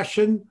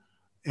expression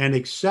and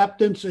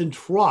acceptance and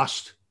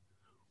trust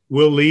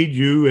will lead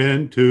you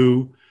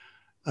into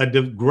a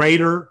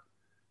greater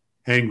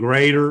and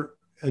greater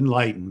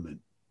enlightenment,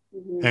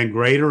 mm-hmm. and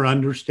greater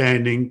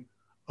understanding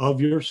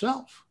of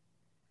yourself.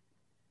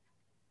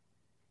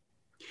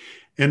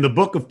 In the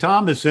book of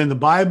Thomas in the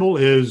Bible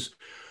is,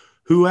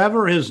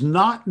 whoever has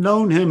not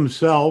known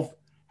himself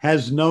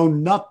has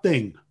known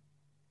nothing.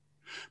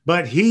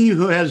 But he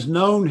who has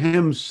known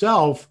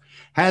himself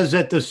has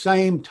at the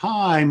same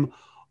time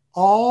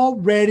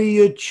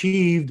already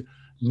achieved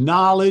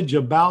knowledge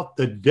about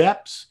the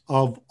depths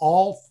of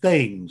all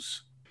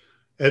things.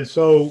 And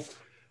so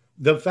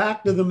the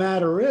fact of the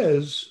matter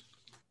is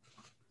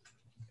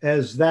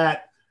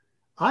that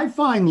I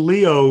find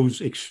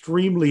Leos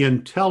extremely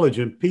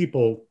intelligent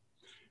people,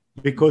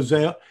 because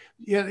they,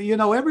 you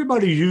know,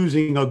 everybody's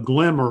using a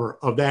glimmer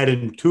of that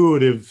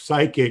intuitive,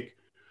 psychic,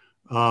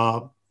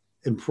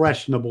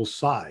 impressionable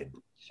side.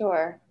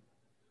 Sure.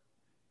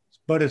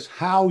 But it's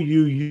how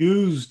you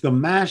use the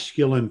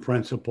masculine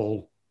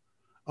principle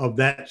of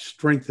that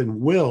strength and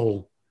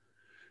will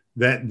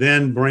that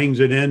then brings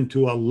it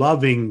into a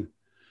loving,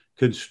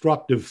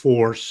 constructive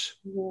force,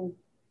 mm-hmm.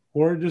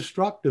 or a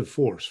destructive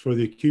force for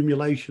the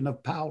accumulation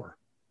of power,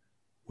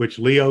 which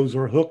Leos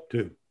are hooked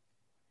to.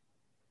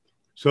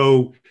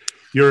 So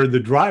you're the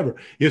driver.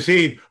 You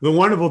see, the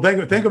wonderful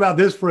thing, think about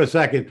this for a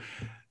second.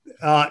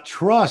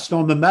 trust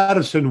on the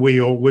medicine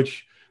wheel,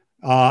 which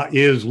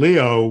is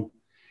Leo,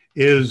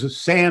 is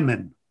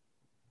salmon.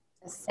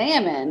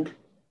 Salmon.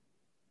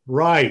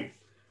 Right.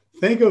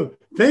 Think of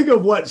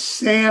what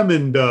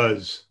salmon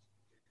does.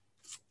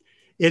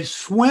 It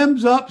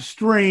swims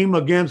upstream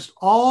against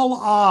all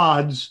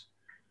odds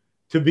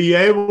to be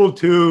able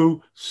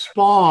to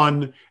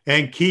spawn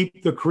and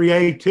keep the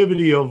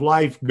creativity of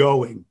life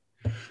going.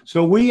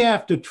 So we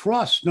have to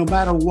trust, no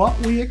matter what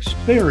we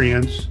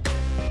experience,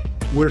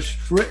 we're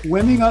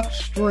swimming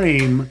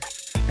upstream,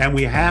 and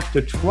we have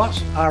to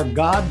trust our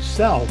God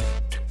self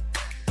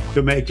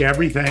to make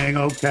everything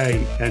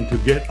okay and to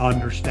get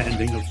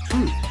understanding of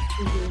truth.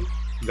 Mm-hmm.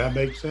 Does that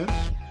make sense?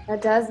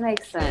 That does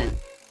make sense.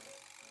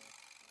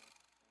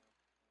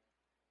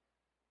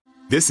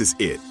 This is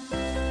it.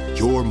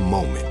 Your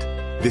moment.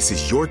 This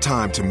is your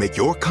time to make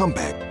your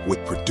comeback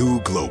with Purdue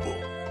Global.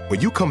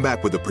 When you come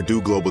back with a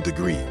Purdue Global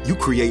degree, you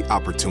create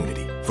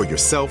opportunity for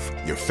yourself,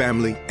 your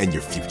family, and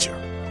your future.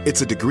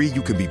 It's a degree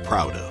you can be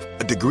proud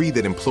of, a degree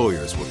that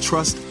employers will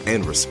trust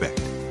and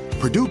respect.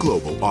 Purdue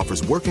Global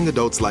offers working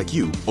adults like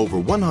you over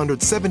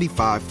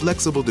 175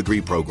 flexible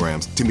degree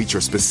programs to meet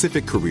your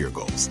specific career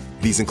goals.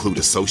 These include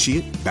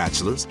associate,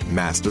 bachelor's,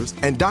 master's,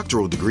 and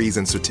doctoral degrees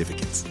and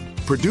certificates.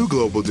 Purdue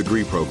Global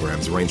degree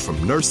programs range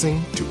from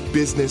nursing to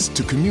business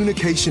to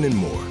communication and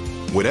more.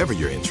 Whatever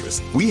your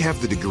interest, we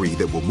have the degree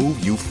that will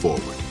move you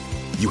forward.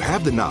 You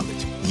have the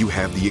knowledge, you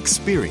have the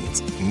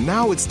experience.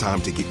 Now it's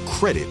time to get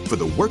credit for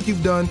the work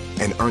you've done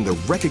and earn the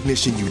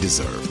recognition you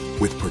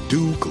deserve with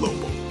Purdue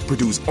Global,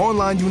 Purdue's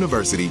online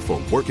university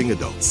for working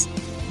adults.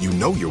 You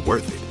know you're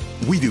worth it.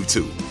 We do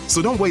too.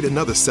 So don't wait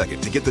another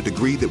second to get the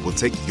degree that will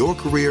take your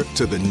career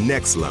to the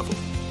next level.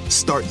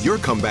 Start your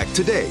comeback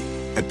today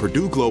at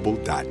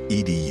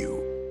purdueglobal.edu.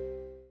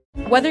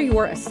 Whether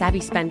you're a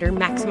savvy spender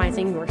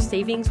maximizing your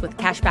savings with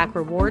cashback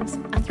rewards,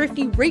 a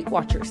thrifty rate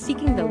watcher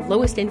seeking the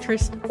lowest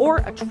interest, or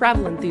a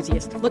travel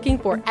enthusiast looking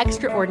for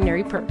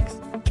extraordinary perks,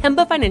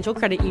 Kemba Financial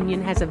Credit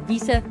Union has a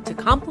visa to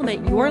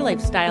complement your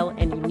lifestyle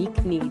and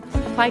unique needs.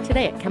 Apply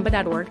today at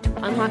Kemba.org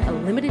to unlock a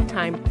limited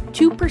time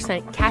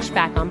 2% cash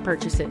back on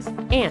purchases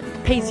and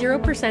pay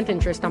 0%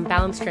 interest on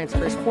balance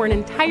transfers for an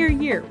entire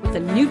year with a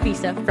new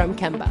visa from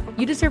Kemba.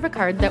 You deserve a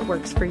card that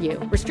works for you.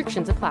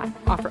 Restrictions apply.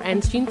 Offer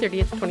ends June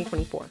 30th,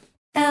 2024.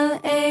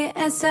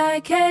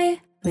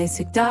 LASIK,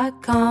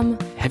 LASIK.com.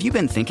 Have you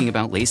been thinking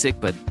about LASIK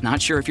but not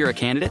sure if you're a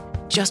candidate?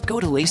 Just go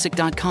to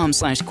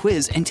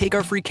LASIK.com/quiz and take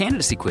our free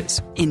candidacy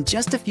quiz. In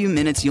just a few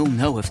minutes, you'll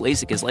know if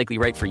LASIK is likely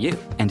right for you.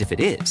 And if it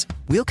is,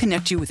 we'll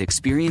connect you with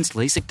experienced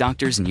LASIK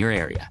doctors in your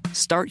area.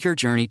 Start your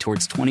journey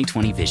towards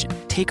 20/20 vision.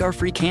 Take our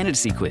free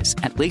candidacy quiz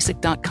at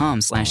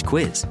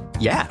LASIK.com/quiz.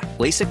 Yeah,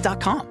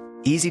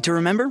 LASIK.com. Easy to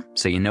remember,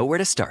 so you know where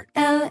to start.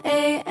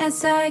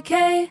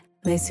 LASIK,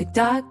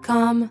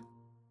 LASIK.com.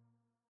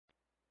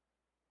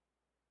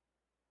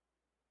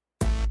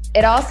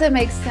 It also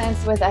makes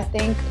sense with, I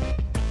think,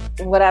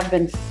 what I've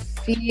been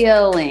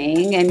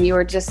feeling, and you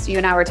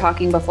and I were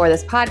talking before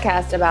this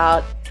podcast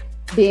about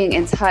being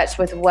in touch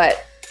with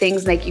what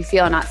things make you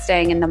feel, not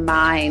staying in the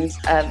mind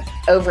of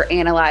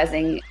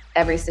overanalyzing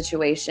every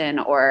situation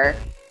or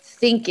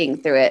thinking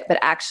through it, but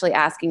actually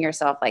asking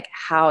yourself, like,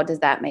 how does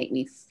that make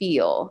me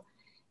feel?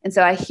 And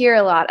so I hear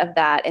a lot of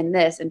that in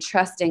this, and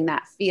trusting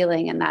that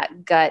feeling and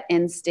that gut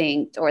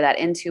instinct or that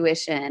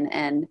intuition,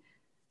 and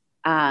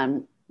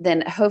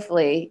then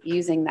hopefully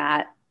using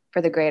that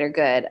for the greater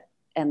good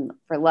and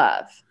for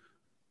love.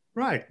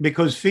 Right,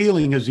 because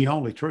feeling is the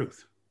only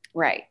truth.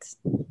 Right.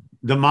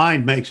 The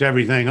mind makes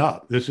everything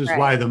up. This is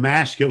why the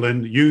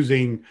masculine,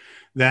 using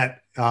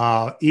that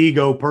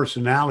ego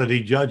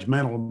personality,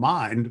 judgmental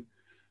mind,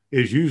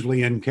 is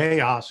usually in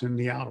chaos in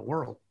the outer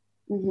world.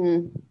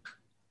 Mm-hmm.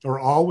 Or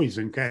always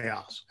in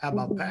chaos. How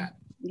about that?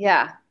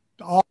 Yeah.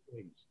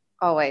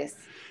 Always.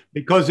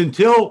 Because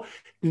until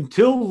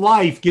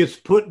life gets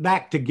put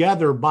back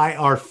together by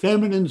our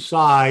feminine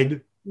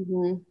side,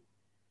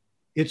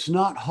 it's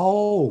not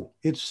whole.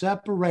 It's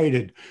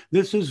separated.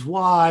 This is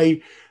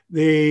why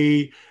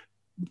the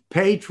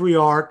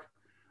patriarch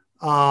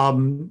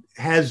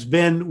has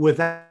been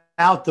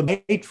without the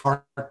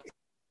matriarch,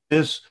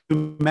 this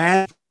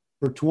man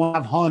for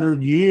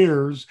 1,200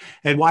 years,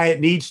 and why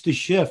it needs to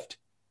shift.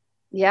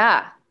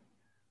 Yeah.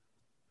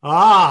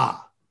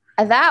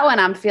 That one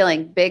I'm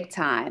feeling big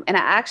time. And I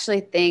actually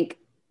think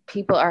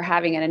people are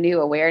having a new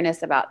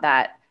awareness about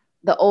that,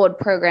 the old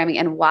programming,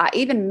 and why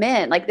even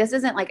men, like, this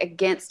isn't like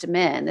against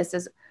men. This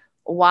is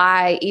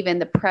why even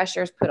the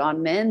pressures put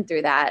on men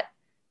through that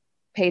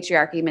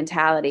patriarchy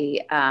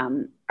mentality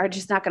are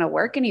just not going to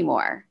work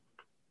anymore.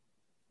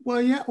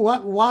 Well, yeah.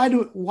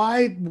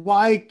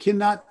 Why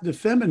cannot the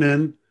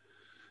feminine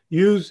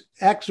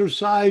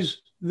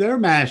exercise their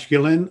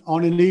masculine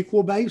on an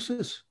equal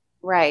basis?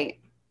 Right.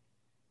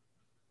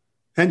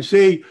 And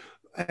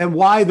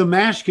why the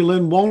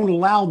masculine won't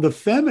allow the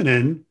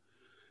feminine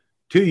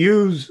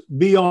to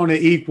be on an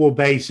equal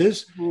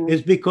basis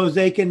is because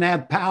they can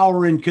have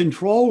power and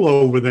control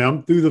over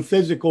them through the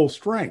physical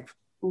strength.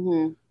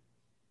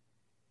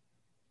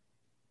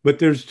 But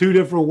there's two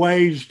different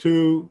ways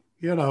to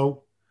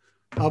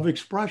of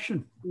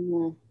expression.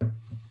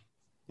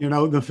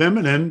 Mm-hmm. The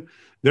feminine,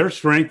 their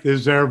strength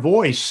is their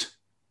voice.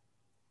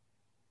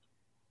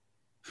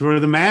 For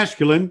the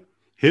masculine,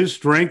 his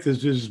strength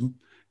is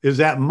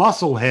that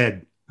muscle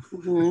head.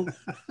 Mm-hmm.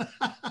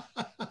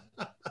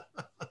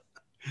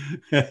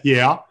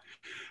 Yeah.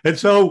 And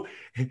so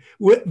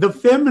with the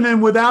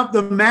feminine without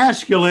the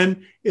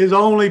masculine is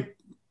only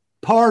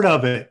part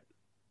of it.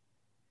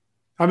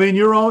 I mean,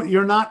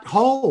 you're not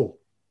whole.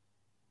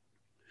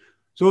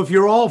 So if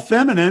you're all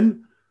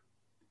feminine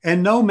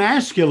and no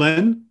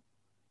masculine,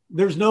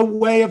 there's no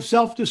way of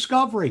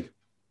self-discovery.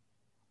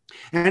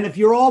 And if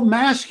you're all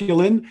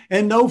masculine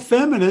and no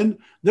feminine,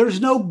 there's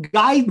no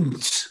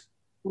guidance.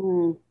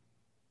 Mm.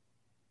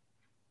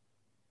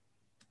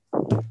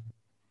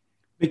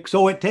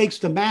 So it takes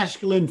the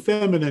masculine,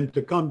 feminine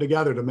to come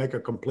together to make a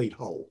complete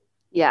whole.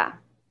 Yeah.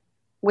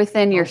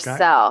 Within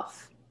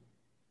yourself.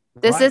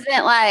 This Right.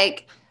 isn't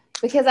like,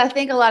 because I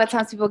think a lot of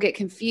times people get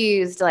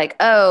confused, like,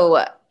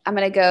 oh, I'm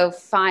going to go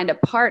find a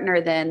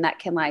partner then that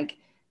can like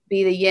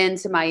be the yin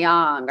to my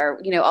yang,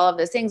 or, all of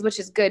those things, which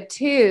is good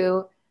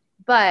too.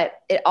 But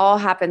it all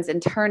happens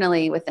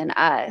internally within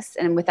us.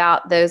 And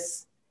without the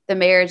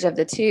marriage of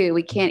the two,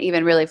 we can't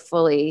even really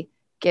fully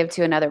give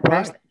to another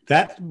person.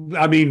 Right.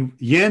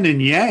 Yin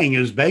and yang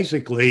is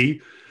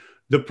basically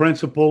the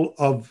principle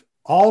of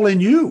all in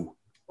you.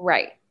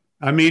 Right.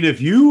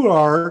 If you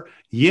are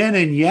yin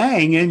and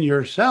yang in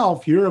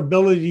yourself, your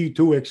ability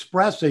to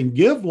express and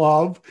give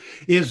love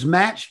is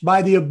matched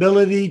by the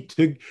ability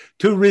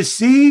to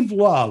receive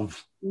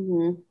love.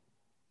 Mm-hmm.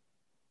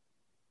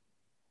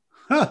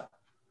 Huh.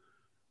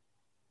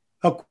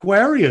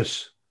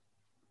 Aquarius.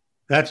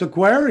 That's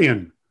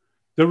Aquarian.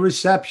 The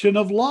reception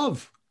of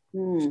love.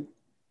 Mm.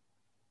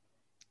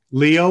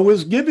 Leo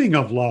is giving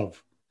of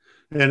love.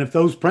 And if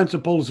those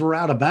principles are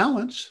out of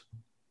balance,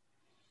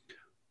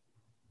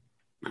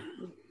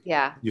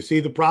 yeah, you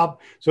see the problem.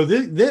 So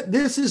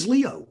this is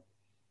Leo.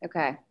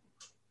 Okay.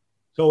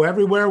 So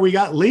everywhere we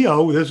got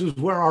Leo, this is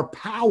where our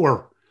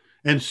power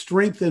and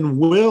strength and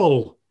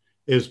will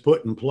is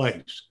put in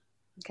place.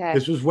 Okay.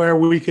 This is where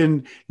we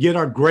can get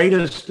our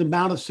greatest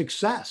amount of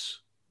success.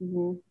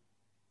 Mm-hmm.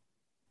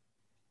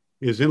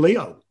 Is in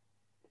Leo.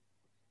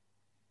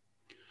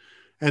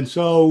 And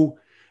so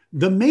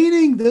the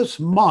meaning this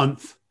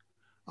month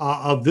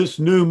of this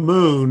new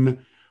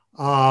moon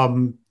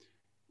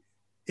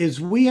is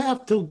we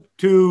have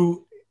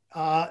to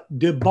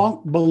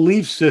debunk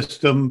belief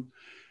system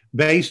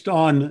based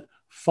on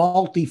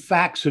faulty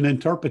facts and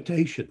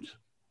interpretations.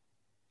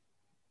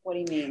 What do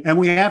you mean? And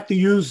we have to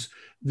use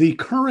the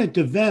current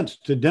events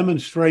to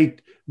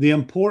demonstrate the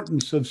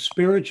importance of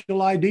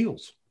spiritual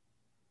ideals.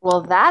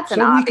 Well, that's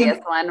an obvious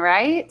one,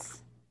 right?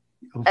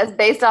 As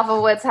based off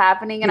of what's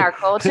happening in our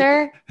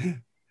culture.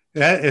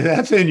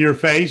 That's in your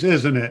face,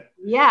 isn't it?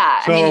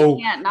 Yeah. So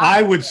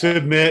I would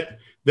submit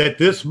that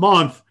this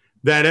month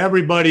that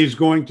everybody's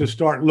going to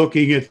start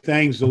looking at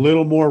things a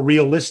little more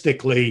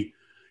realistically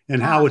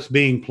and how it's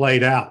being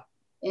played out.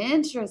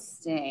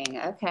 Interesting.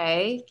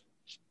 Okay.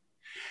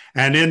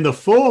 And in the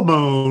full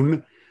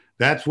moon,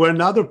 that's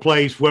another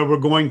place where we're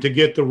going to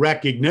get the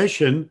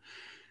recognition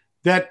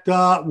that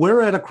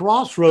we're at a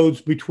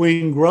crossroads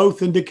between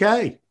growth and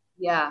decay.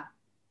 Yeah.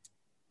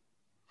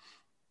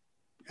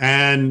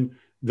 And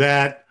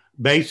that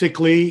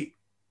basically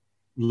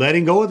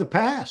letting go of the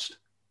past.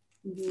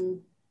 Mm-hmm.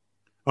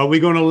 Are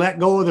we going to let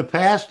go of the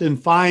past and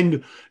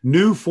find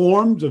new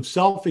forms of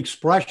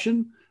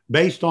self-expression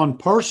based on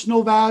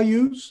personal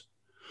values?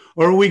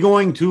 Or are we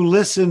going to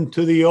listen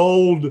to the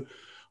old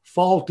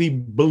faulty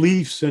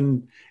beliefs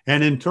and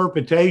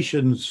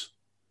interpretations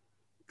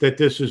that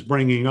this is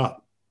bringing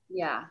up?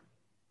 Yeah.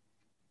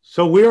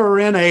 So we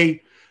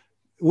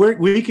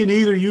can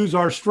either use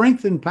our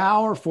strength and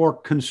power for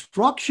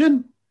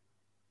construction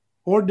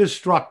or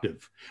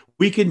destructive.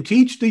 We can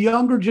teach the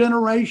younger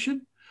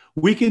generation.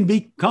 We can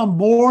become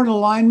more in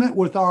alignment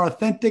with our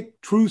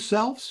authentic true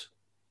selves,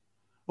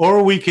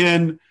 or we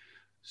can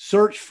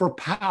search for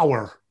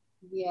power.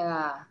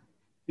 Yeah.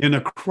 In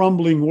a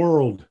crumbling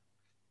world.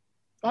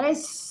 That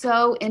is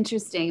so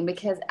interesting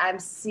because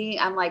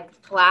I'm like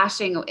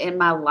flashing in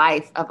my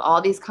life of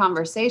all these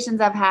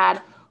conversations I've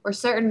had or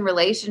certain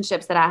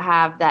relationships that I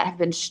have that have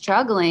been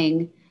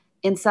struggling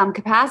in some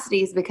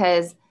capacities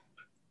because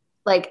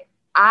like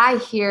I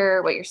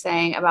hear what you're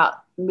saying about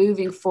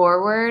moving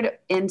forward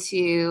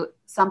into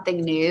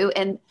something new.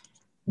 And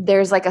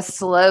there's like a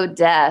slow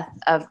death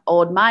of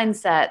old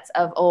mindsets,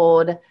 of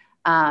old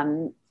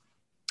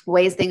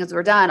ways things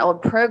were done,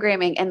 old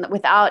programming. And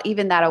without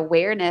even that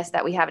awareness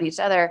that we have in each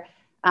other,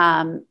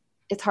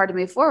 it's hard to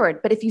move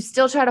forward. But if you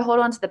still try to hold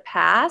on to the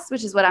past,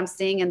 which is what I'm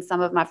seeing in some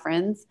of my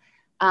friends,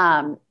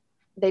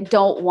 they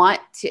don't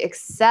want to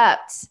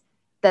accept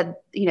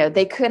that,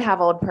 they could have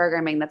old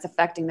programming that's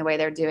affecting the way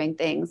they're doing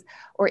things,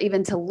 or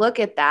even to look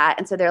at that.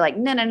 And so they're like,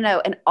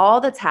 no. And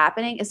all that's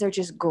happening is they're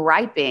just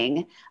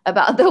griping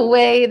about the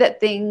way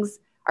that things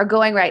are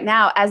going right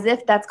now, as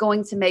if that's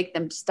going to make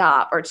them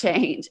stop or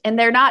change. And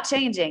they're not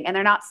changing and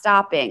they're not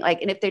stopping.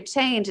 Like, and if they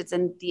change, it's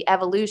in the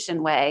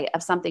evolution way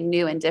of something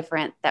new and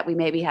different that we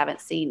maybe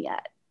haven't seen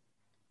yet.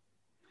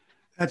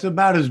 That's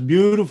about as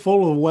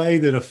beautiful a way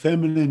that a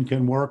feminine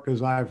can work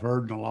as I've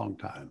heard in a long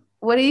time.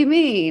 What do you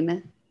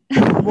mean?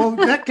 Well,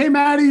 that came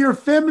out of your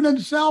feminine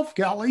self,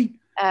 Kelly.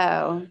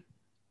 Oh.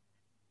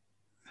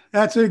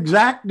 That's an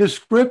exact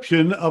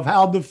description of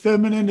how the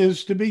feminine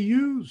is to be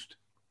used.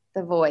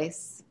 The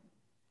voice.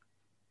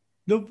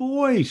 The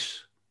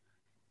voice.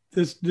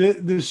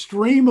 The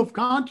stream of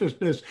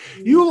consciousness.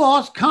 You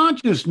lost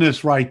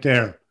consciousness right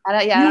there.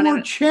 You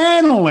were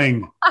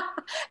channeling.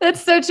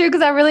 That's so true,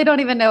 because I really don't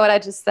even know what I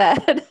just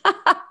said.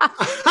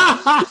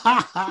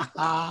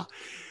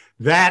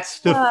 That's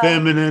the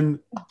feminine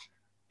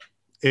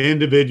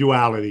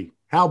individuality.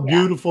 How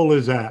beautiful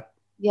is that?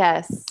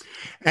 Yes.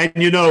 And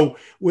you know,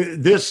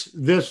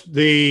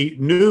 the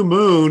new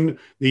moon,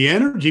 the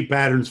energy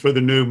patterns for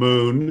the new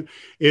moon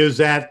is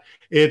that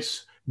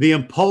it's the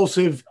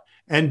impulsive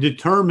and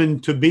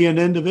determined to be an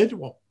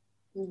individual.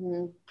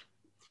 Mm-hmm.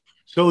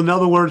 So in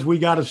other words, we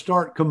got to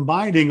start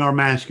combining our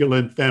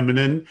masculine,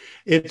 feminine.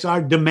 It's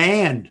our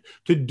demand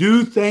to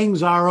do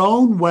things our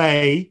own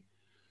way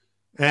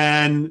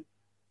and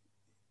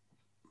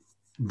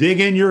dig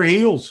in your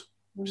heels,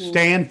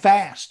 stand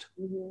fast,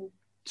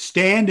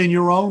 stand in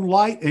your own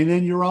light and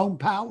in your own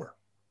power.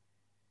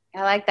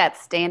 I like that,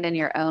 stand in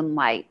your own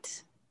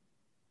light.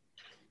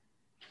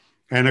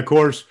 And of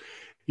course,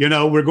 you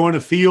know, we're going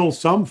to feel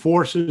some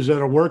forces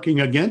that are working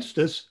against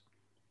us.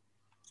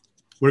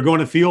 We're going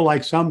to feel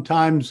like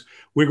sometimes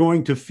we're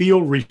going to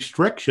feel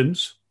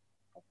restrictions.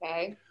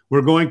 Okay.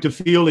 We're going to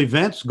feel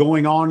events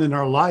going on in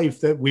our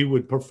life that we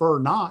would prefer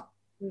not.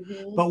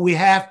 Mm-hmm. But we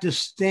have to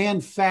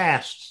stand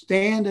fast,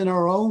 stand in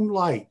our own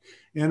light,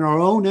 in our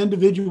own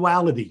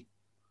individuality.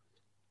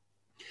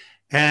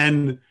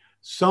 And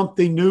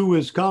something new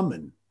is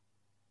coming.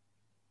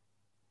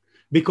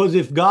 Because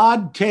if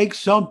God takes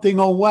something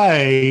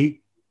away,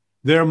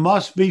 there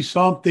must be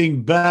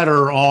something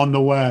better on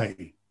the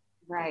way.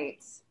 Right.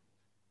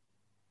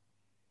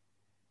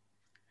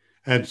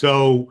 And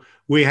so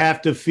we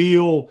have to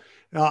feel,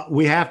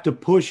 we have to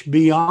push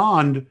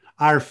beyond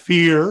our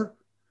fear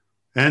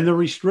and the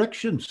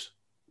restrictions.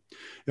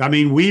 I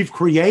mean, we've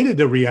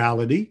created a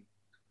reality,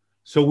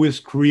 so let's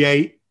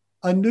create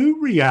a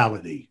new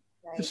reality.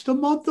 Right. It's the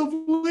month of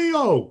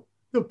Leo,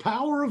 the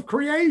power of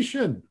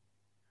creation.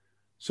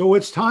 So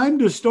it's time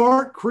to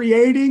start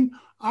creating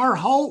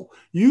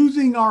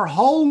using our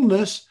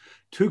wholeness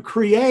to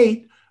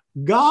create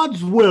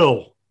God's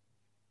will.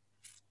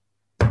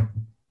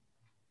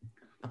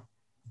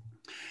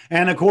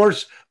 And of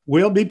course,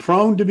 we'll be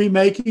prone to be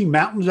making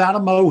mountains out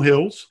of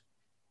molehills.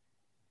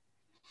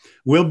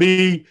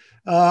 We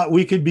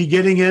could be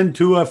getting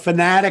into a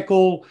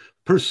fanatical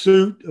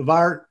pursuit of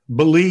our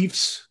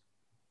beliefs,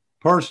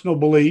 personal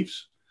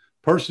beliefs,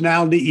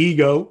 personality,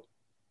 ego.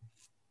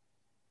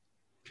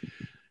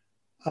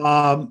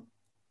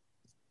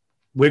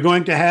 We're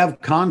going to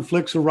have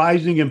conflicts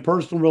arising in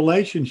personal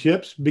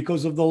relationships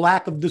because of the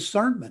lack of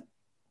discernment.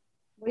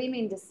 What do you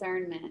mean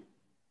discernment?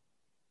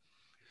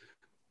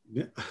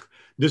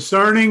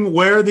 Discerning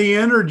where the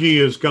energy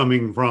is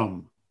coming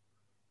from.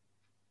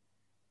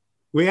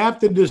 We have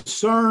to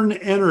discern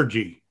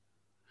energy.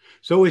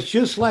 So it's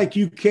just like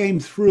you came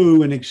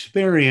through and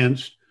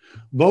experienced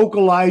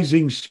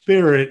vocalizing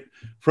spirit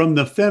from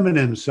the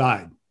feminine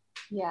side.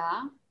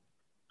 Yeah.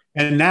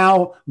 And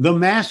now the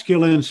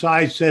masculine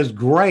side says,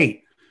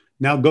 great.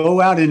 Now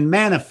go out and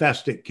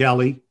manifest it,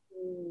 Kelly.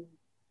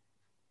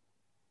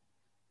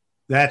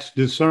 That's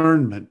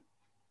discernment.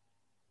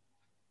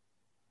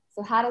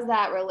 So how does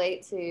that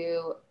relate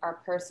to our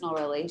personal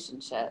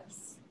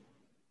relationships?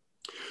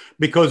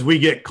 Because we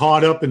get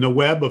caught up in the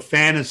web of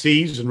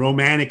fantasies and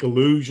romantic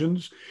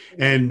illusions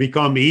and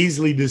become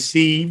easily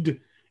deceived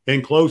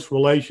in close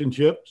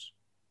relationships.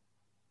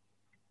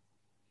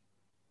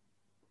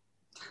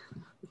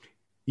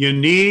 You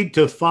need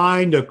to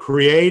find a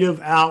creative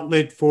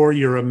outlet for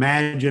your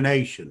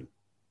imagination.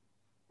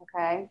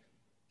 Okay.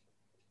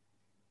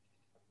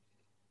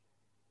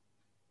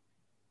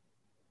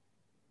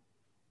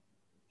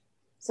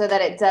 So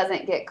that it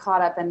doesn't get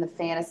caught up in the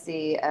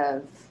fantasy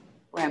of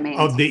romance.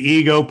 Of the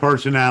ego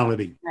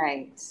personality.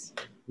 Right.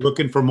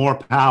 Looking for more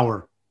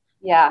power.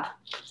 Yeah.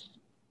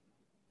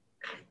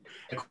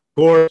 Of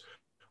course,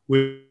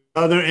 with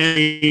other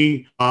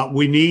energy,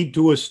 we need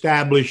to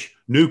establish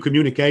new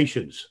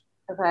communications.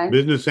 Okay.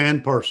 Business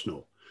and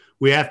personal.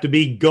 We have to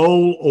be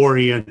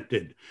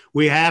goal-oriented.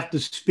 We have to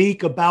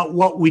speak about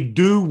what we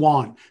do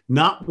want,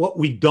 not what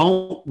we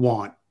don't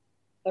want.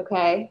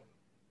 Okay.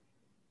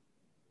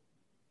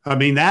 I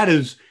mean, that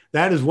is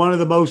one of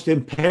the most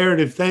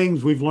imperative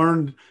things I've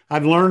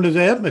learned as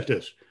a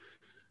hypnotist.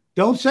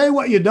 Don't say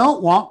what you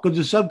don't want, because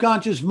the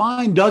subconscious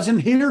mind doesn't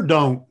hear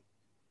don't.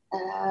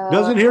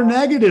 Doesn't hear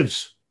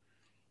negatives.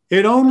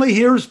 It only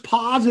hears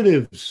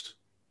positives.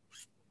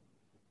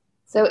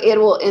 So it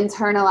will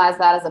internalize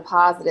that as a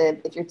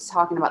positive if you're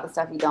talking about the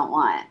stuff you don't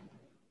want.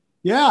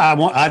 Yeah,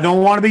 I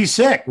don't want to be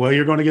sick. Well,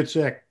 you're going to get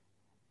sick.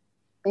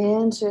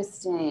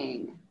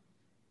 Interesting.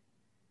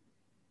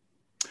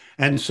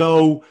 And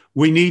so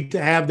we need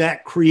to have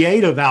that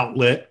creative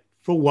outlet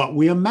for what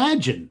we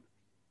imagine.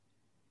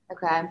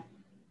 Okay.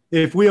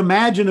 If we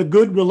imagine a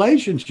good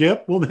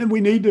relationship, well, then we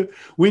need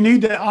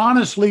to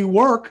honestly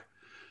work,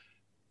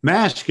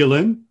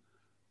 masculine,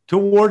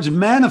 towards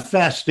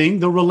manifesting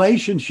the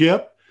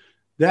relationship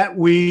that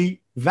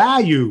we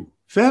value,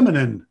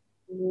 feminine.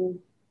 Mm-hmm.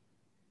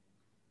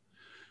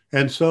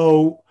 And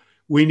so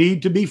we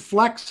need to be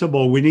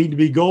flexible. We need to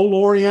be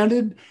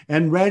goal-oriented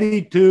and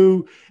ready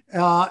to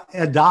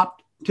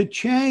adopt to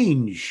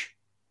change.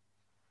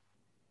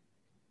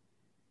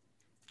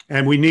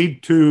 And we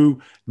need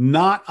to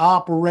not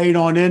operate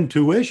on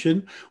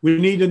intuition. We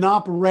need to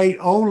operate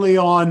only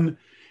on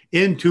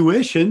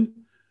intuition,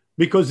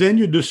 because then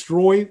you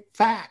destroy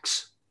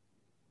facts.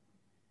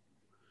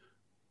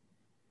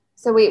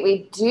 So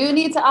we do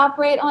need to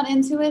operate on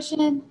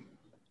intuition?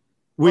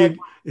 The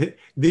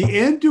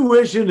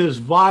intuition is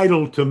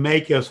vital to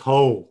make us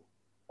whole.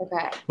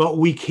 Okay. But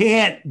we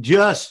can't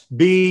just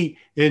be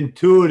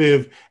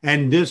intuitive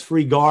and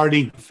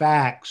disregarding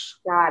facts.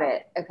 Got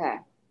it. Okay.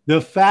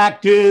 The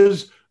fact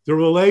is the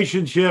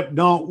relationship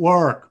don't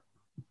work.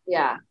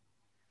 Yeah.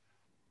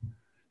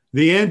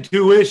 The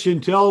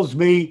intuition tells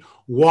me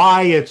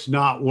why it's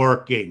not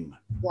working.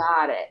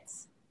 Got it.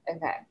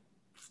 Okay.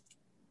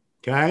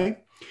 Okay.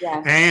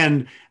 Yeah.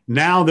 And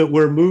now that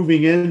we're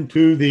moving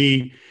into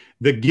the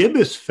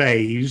gibbous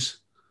phase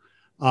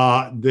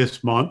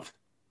this month,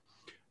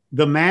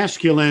 the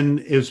masculine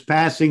is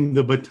passing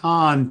the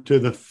baton to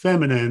the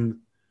feminine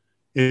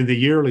in the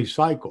yearly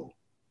cycle.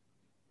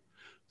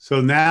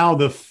 So now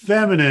the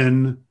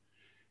feminine,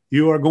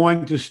 you are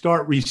going to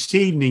start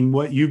receiving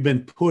what you've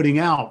been putting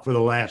out for the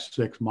last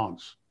 6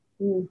 months.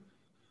 Mm.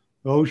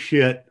 Oh,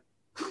 shit.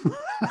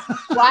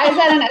 Why is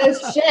that an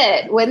oh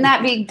shit? Wouldn't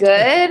that be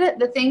good?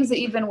 The things that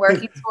you've been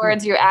working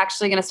towards, you're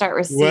actually going to start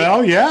receiving.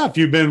 Well, yeah, if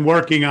you've been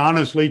working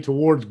honestly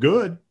towards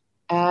good.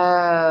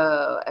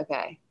 Oh,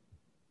 okay.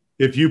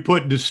 If you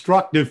put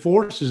destructive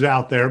forces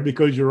out there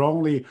because you're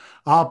only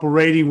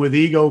operating with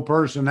ego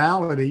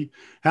personality,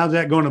 how's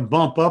that going to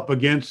bump up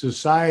against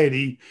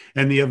society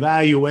and the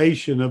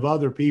evaluation of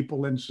other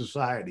people in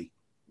society?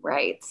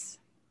 Right.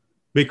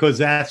 Because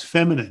that's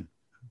feminine.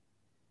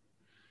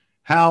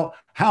 How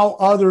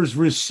others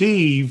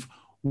receive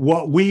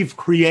what we've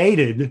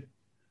created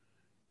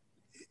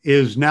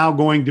is now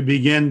going to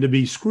begin to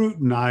be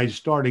scrutinized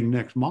starting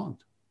next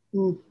month.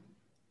 Mm.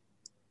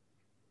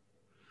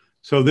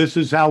 So this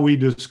is how we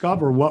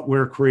discover what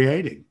we're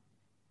creating.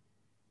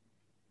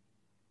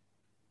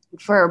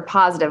 For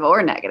positive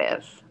or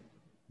negative.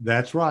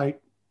 That's right.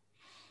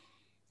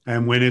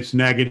 And when it's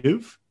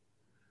negative,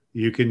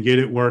 you can get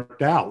it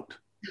worked out.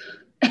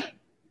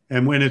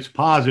 And when it's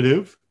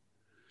positive,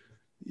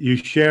 you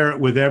share it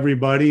with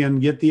everybody and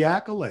get the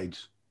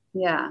accolades.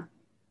 Yeah.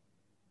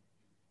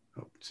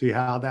 See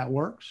how that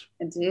works?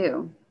 I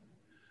do.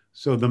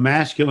 So the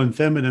masculine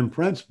feminine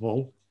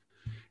principle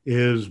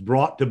is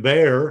brought to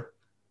bear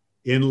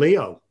in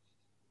Leo,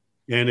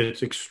 and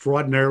it's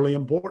extraordinarily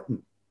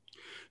important.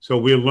 So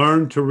we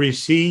learn to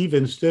receive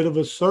instead of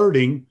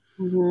asserting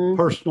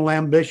personal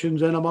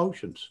ambitions and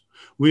emotions.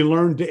 We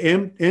learn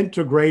to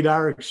integrate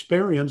our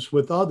experience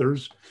with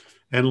others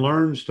and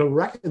learns to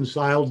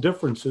reconcile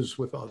differences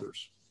with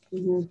others.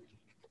 Mm-hmm.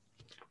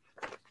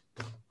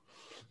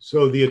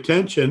 So the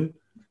attention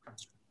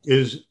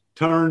is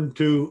turned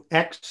to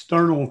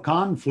external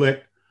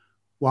conflict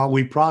while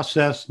we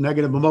process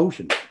negative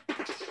emotions.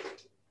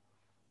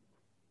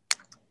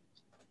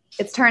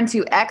 It's turned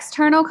to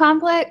external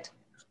conflict?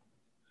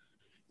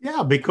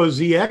 Yeah, because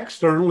the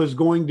external is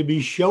going to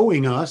be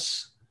showing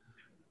us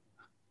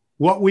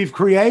what we've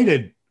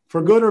created,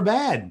 for good or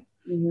bad.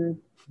 Mm-hmm.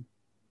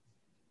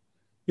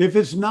 If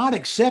it's not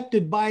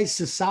accepted by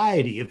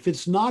society, if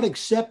it's not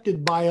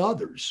accepted by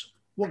others,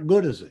 what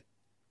good is it?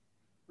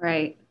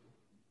 Right.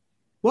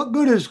 What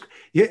good is,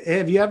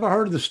 have you ever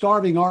heard of the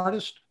starving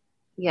artist?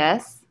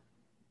 Yes.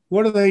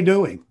 What are they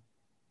doing?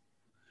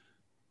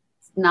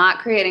 Not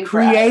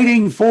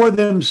creating for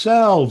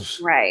themselves.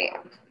 Right.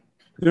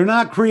 They're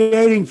not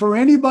creating for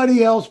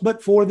anybody else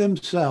but for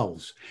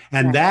themselves.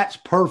 And right. That's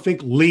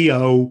perfect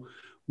Leo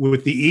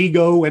with the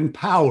ego and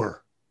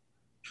power.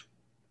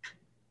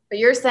 But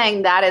you're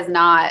saying that is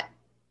not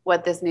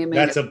what this new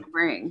moon is going to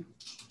bring.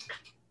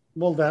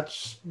 Well,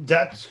 that's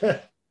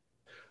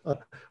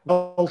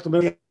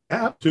ultimately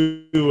have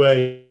to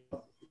a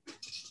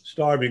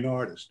starving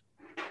artist.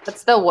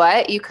 That's the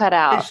what? You cut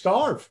out. They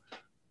starve.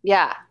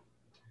 Yeah.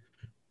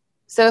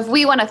 So if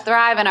we want to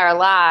thrive in our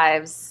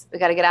lives, we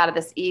got to get out of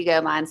this ego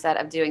mindset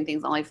of doing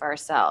things only for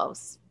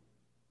ourselves.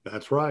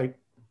 That's right.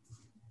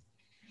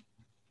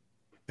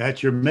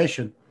 That's your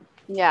mission.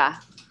 Yeah.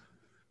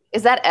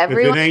 Is that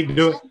everyone's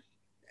mission?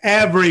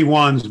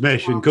 Everyone's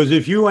mission. Because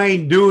if you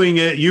ain't doing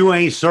it, you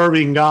ain't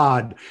serving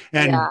God.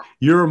 And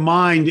your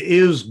mind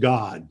is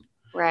God.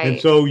 Right. And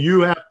so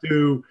you have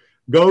to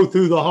go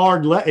through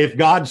the if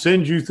God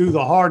sends you through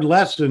the hard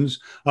lessons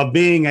of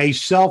being a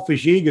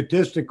selfish,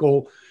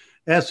 egotistical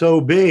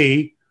SOB,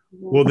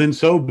 well, then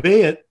so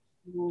be it.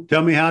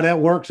 Tell me how that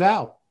works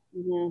out.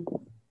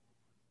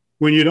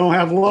 When you don't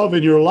have love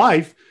in your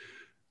life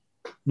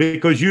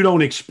because you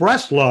don't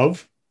express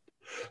love,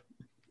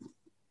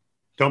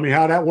 tell me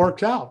how that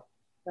works out.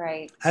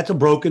 Right. That's a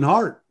broken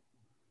heart.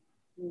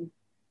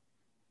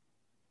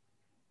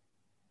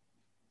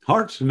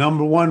 Heart's the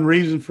number one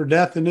reason for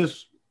death in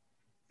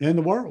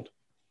the world.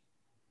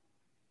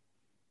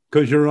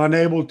 Because you're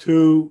unable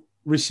to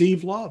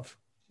receive love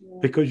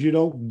because you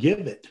don't give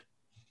it.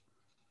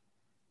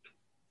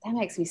 That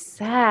makes me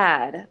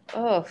sad.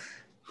 Oh,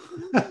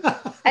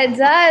 it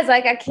does.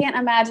 Like, I can't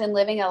imagine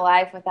living a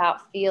life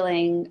without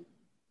feeling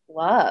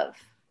love.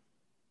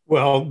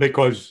 Well,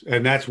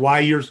 that's why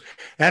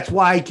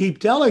I keep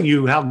telling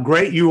you how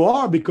great you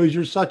are, because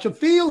you're such a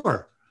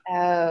feeler.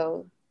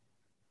 Oh.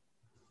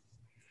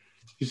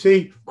 You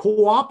see,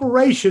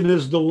 cooperation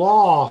is the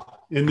law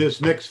in this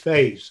next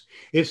phase.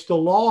 It's the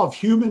law of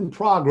human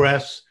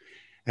progress,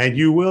 and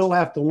you will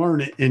have to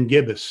learn it in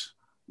Gibbous.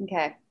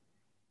 Okay.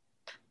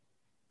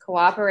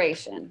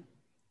 Cooperation.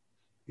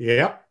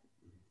 Yep.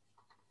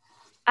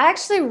 I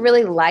actually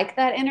really like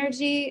that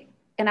energy,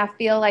 and I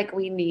feel like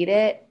we need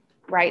it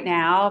right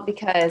now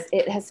because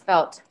it has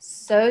felt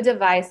so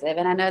divisive.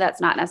 And I know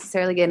that's not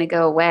necessarily going to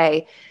go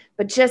away,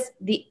 but just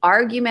the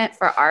argument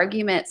for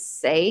argument's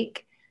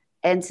sake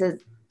and to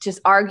just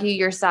argue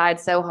your side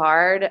so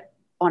hard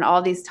on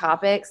all these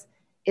topics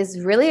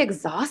is really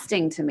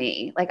exhausting to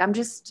me. Like, I'm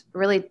just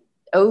really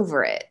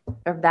over it,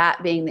 of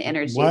that being the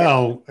energy.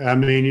 Well, I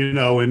mean,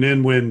 and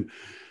then when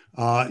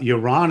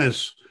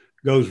Uranus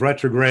goes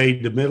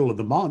retrograde the middle of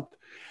the month,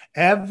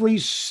 every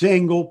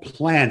single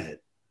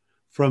planet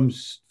from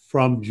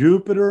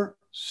Jupiter,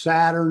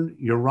 Saturn,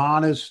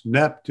 Uranus,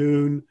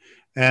 Neptune,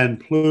 and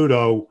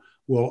Pluto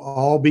will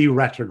all be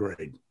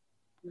retrograde.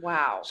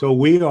 Wow. So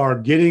we are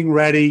getting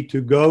ready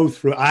to go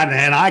through,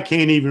 and I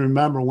can't even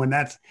remember when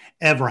that's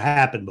ever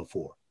happened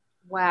before.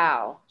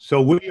 Wow.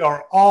 So we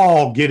are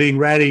all getting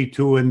ready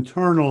to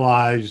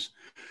internalize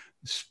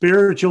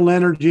spiritual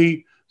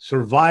energy,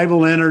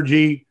 survival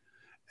energy,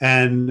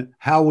 and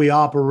how we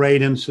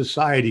operate in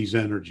society's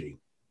energy.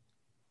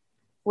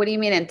 What do you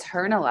mean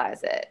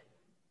internalize it?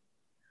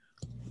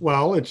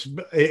 Well,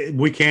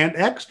 we can't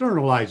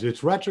externalize it.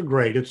 It's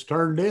retrograde. It's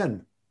turned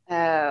in.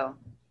 Oh.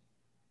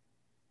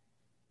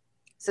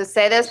 So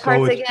say those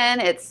parts again.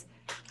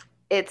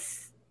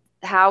 It's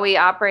how we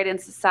operate in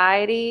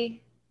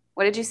society.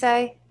 What did you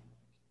say?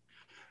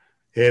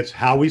 It's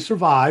how we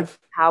survive.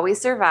 How we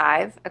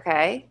survive.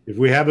 Okay. If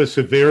we have a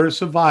severe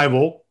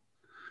survival,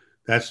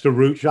 that's the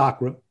root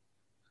chakra.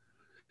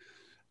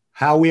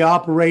 How we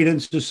operate in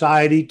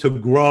society to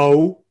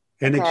grow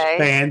and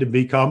expand and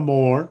become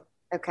more.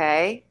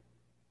 Okay.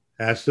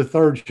 That's the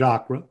third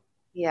chakra.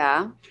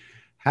 Yeah.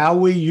 How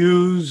we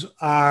use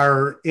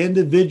our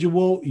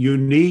individual,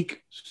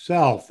 unique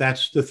self.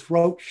 That's the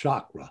throat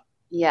chakra.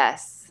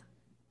 Yes.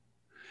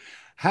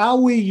 How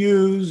we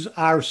use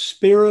our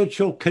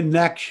spiritual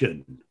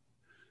connection,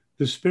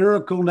 the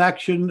spiritual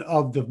connection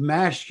of the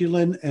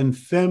masculine and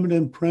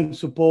feminine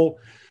principle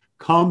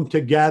come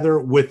together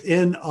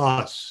within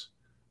us,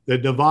 the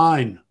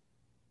divine.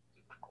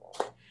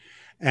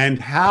 And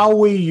how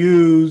we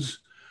use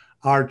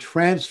our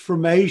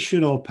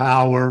transformational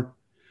power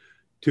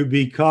to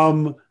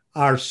become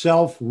our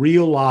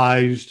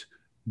self-realized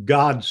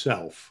God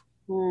self.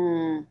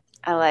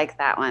 I like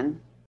that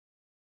one.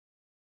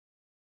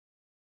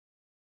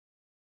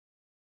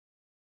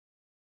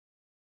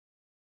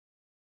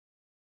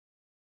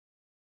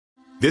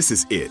 This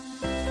is it.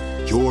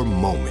 Your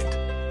moment.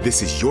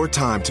 This is your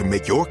time to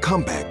make your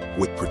comeback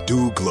with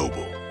Purdue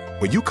Global.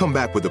 When you come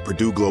back with a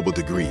Purdue Global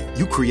degree,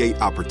 you create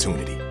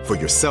opportunity for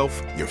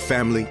yourself, your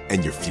family,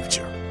 and your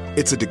future.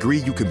 It's a degree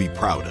you can be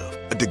proud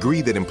of, a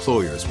degree that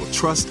employers will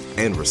trust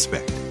and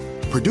respect.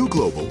 Purdue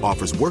Global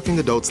offers working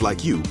adults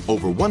like you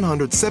over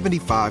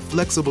 175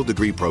 flexible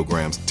degree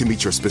programs to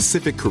meet your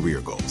specific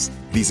career goals.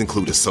 These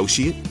include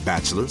associate,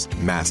 bachelor's,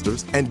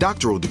 master's, and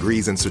doctoral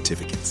degrees and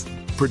certificates.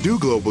 Purdue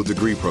Global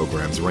degree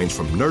programs range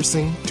from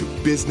nursing to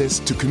business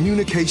to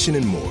communication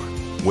and more.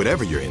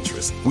 Whatever your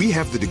interest, we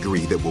have the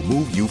degree that will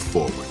move you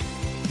forward.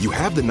 You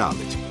have the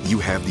knowledge, you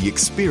have the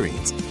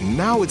experience.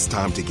 Now it's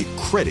time to get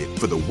credit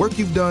for the work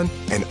you've done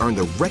and earn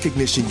the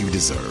recognition you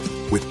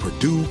deserve with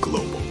Purdue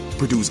Global,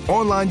 Purdue's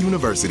online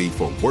university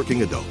for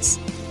working adults.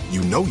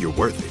 You know you're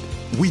worth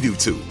it. We do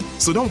too.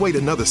 So don't wait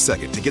another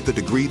second to get the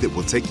degree that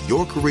will take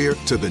your career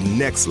to the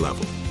next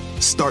level.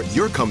 Start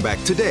your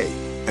comeback today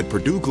at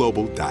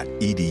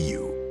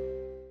purdueglobal.edu.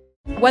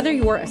 Whether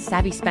you're a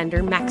savvy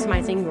spender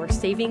maximizing your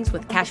savings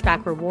with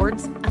cashback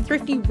rewards, a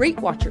thrifty rate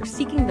watcher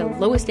seeking the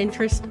lowest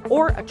interest,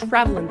 or a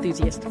travel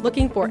enthusiast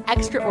looking for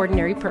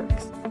extraordinary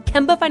perks,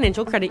 Kemba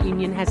Financial Credit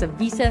Union has a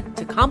visa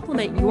to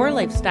complement your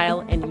lifestyle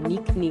and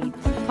unique needs.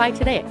 Apply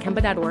today at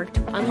Kemba.org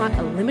to unlock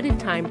a limited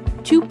time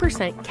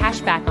 2%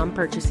 cash back on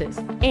purchases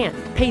and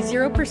pay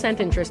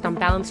 0% interest on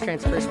balance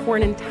transfers for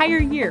an entire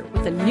year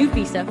with a new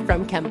visa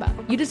from Kemba.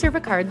 You deserve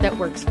a card that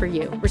works for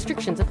you.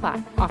 Restrictions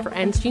apply. Offer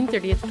ends June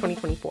 30th,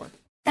 2024.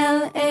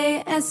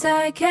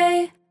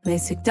 LASIK,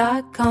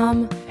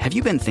 LASIK.com. Have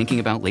you been thinking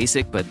about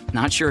LASIK but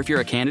not sure if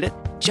you're a candidate?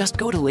 Just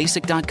go to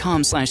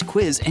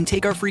LASIK.com/quiz and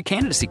take our free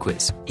candidacy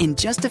quiz. In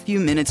just a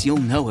few minutes, you'll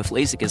know if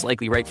LASIK is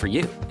likely right for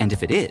you. And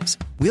if it is,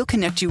 we'll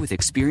connect you with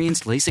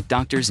experienced LASIK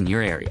doctors in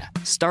your area.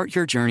 Start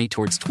your journey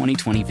towards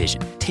 20/20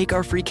 vision. Take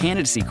our free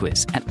candidacy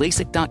quiz at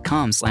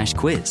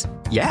LASIK.com/quiz.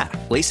 Yeah,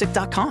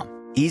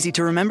 LASIK.com. Easy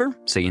to remember,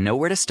 so you know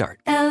where to start.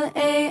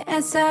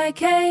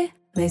 LASIK,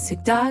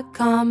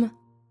 LASIK.com.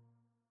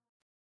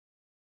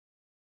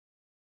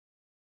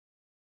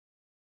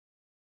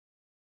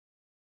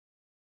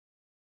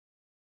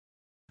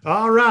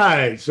 All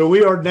right. So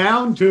we are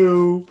down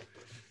to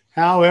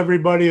how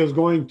everybody is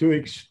going to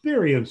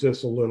experience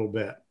this a little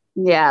bit.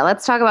 Yeah,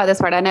 let's talk about this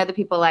part. I know that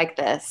people like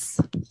this.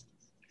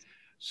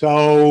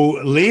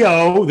 So,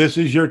 Leo, this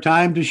is your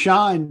time to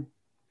shine.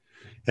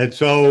 And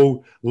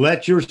so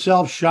let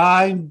yourself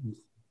shine,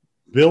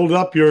 build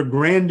up your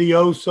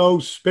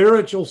grandioso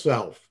spiritual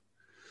self.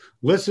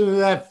 Listen to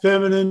that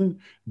feminine,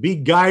 be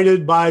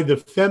guided by the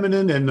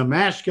feminine and the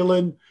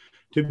masculine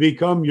to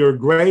become your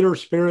greater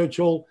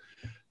spiritual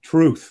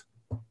truth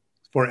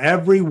for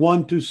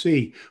everyone to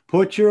see.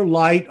 Put your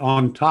light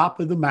on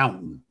top of the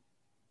mountain.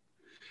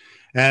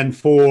 And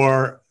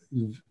for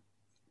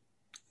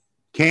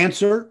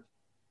Cancer,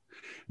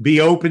 be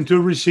open to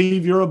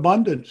receive your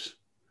abundance.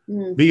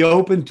 Be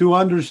open to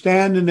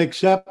understand and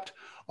accept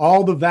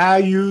all the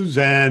values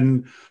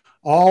and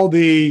all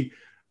the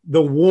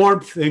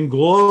warmth and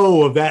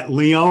glow of that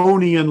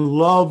Leonian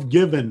love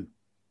given.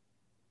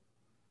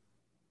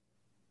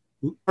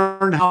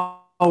 Learn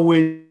how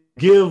we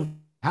give,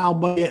 how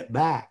we get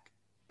back.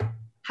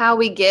 How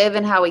we give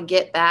and how we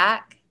get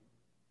back.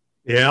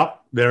 Yeah,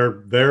 they're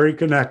very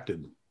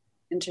connected.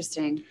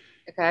 Interesting.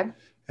 Okay.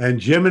 And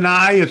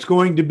Gemini, it's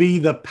going to be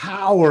the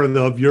power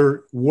of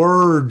your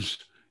words,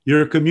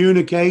 your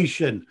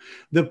communication,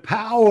 the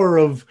power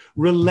of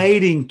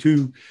relating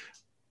to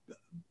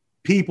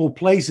people,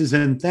 places,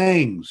 and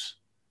things,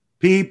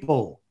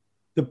 people,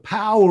 the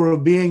power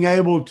of being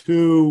able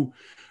to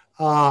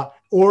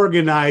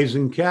organize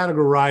and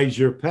categorize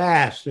your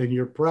past and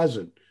your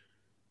present,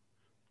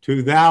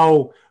 to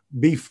now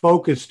be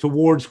focused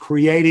towards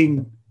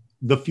creating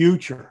the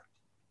future.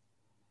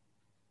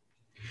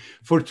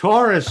 For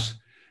Taurus,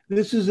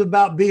 this is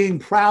about being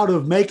proud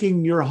of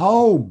making your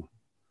home,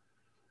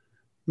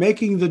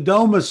 making the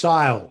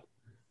domicile,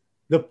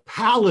 the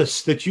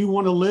palace that you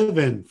want to live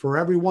in for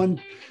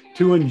everyone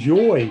to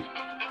enjoy,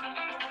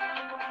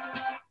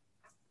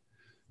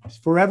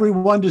 for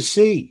everyone to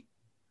see.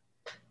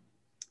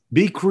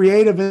 Be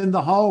creative in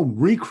the home,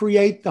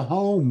 recreate the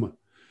home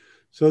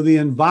so the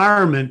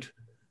environment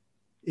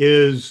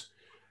is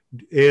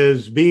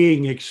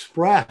being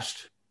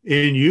expressed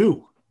in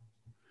you.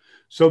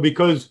 So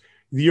because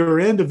your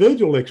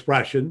individual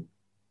expression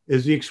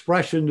is the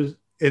expression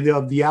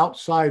of the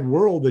outside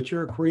world that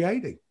you're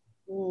creating.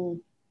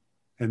 And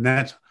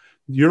that's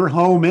your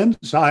home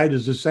inside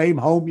is the same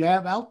home you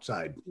have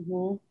outside.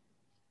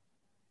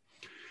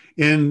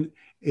 In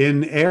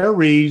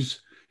Aries,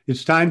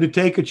 it's time to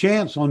take a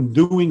chance on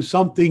doing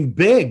something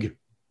big.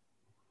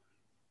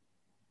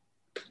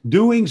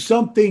 Doing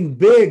something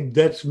big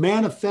that's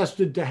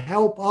manifested to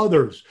help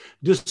others,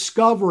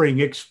 discovering,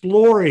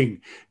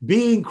 exploring,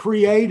 being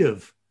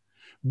creative,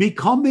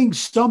 becoming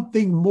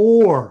something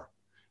more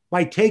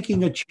by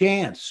taking a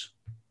chance.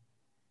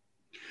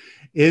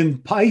 In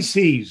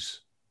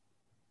Pisces,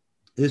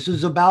 this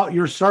is about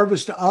your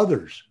service to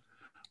others.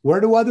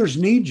 Where do others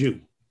need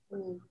you?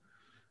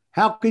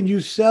 How can you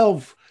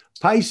serve?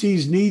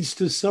 Pisces needs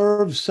to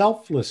serve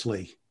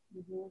selflessly.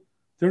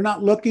 They're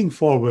not looking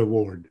for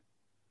reward.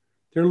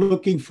 They're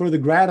looking for the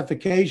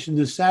gratification,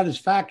 the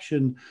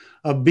satisfaction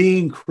of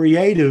being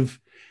creative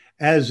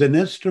as an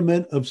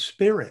instrument of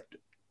spirit.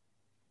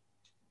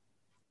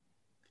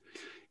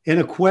 In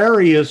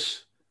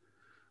Aquarius,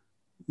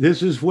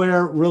 this is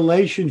where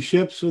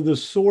relationships are the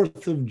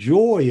source of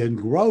joy and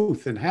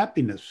growth and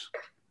happiness,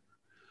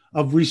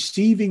 of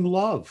receiving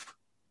love.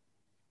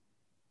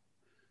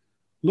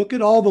 Look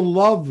at all the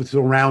love that's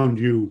around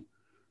you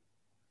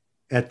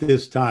at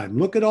this time.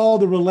 Look at all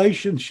the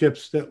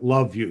relationships that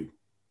love you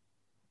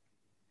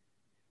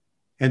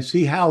and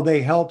see how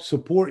they help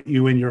support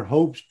you in your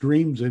hopes,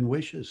 dreams, and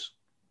wishes.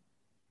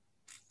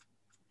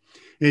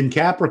 In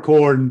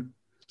Capricorn,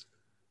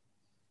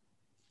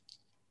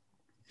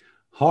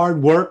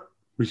 hard work,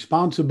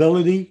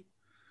 responsibility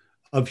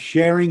of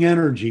sharing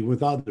energy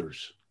with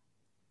others.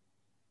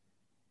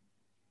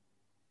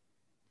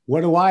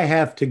 What do I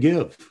have to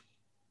give?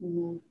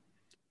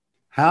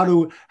 How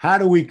do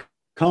we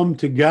come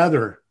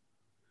together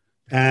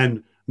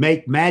and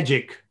make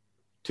magic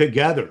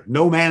together?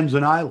 No man's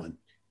an island.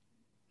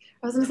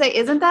 I was going to say,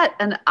 isn't that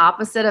an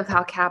opposite of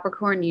how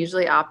Capricorn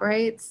usually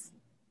operates?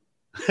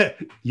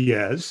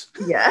 Yes.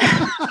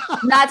 Yeah.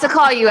 Not to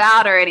call you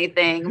out or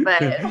anything,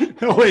 but.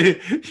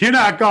 You're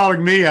not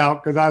calling me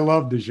out because I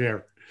love to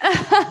share.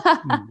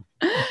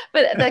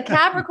 But the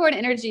Capricorn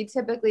energy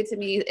typically to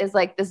me is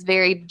like this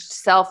very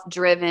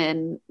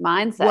self-driven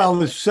mindset.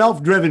 Well, it's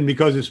self-driven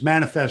because it's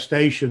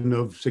manifestation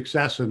of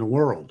success in the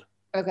world.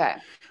 Okay.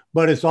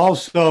 But it's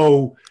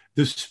also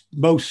the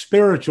most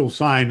spiritual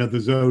sign of the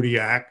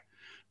zodiac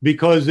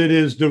because it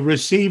is the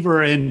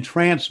receiver and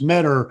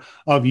transmitter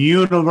of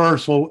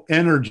universal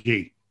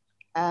energy.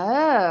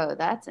 Oh,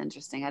 that's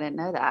interesting. I didn't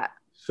know that.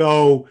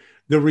 So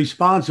the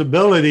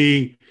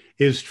responsibility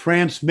is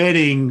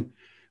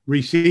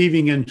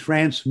receiving and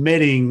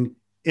transmitting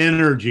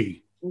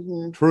energy,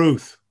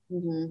 truth.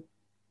 And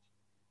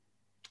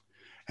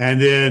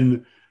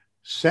then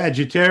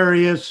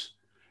Sagittarius,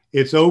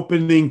 it's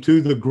opening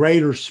to the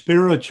greater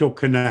spiritual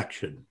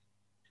connection,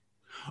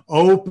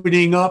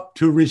 opening up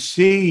to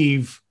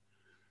receive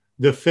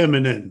the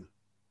feminine,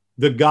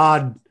 the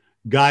God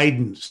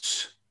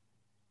guidance,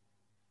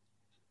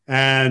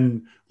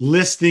 and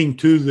listening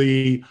to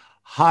the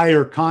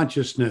higher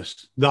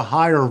consciousness, the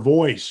higher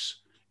voice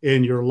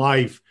in your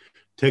life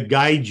to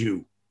guide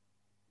you,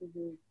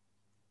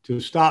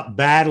 to stop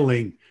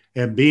battling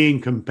and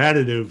being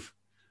competitive,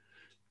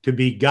 to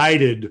be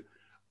guided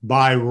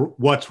by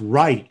what's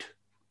right.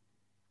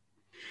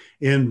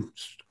 In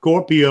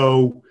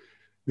Scorpio,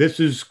 this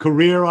is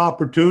career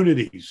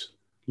opportunities.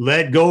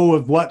 Let go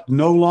of what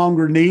no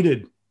longer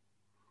needed.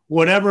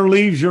 Whatever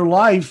leaves your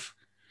life,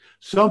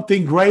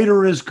 something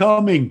greater is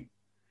coming.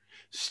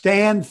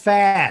 Stand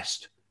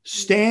fast.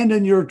 Stand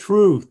in your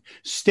truth.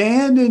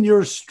 Stand in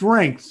your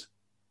strength.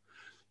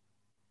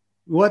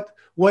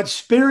 What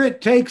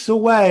spirit takes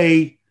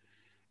away,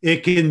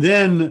 it can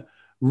then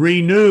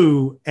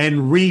renew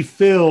and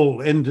refill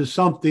into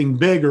something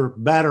bigger,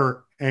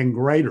 better, and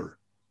greater.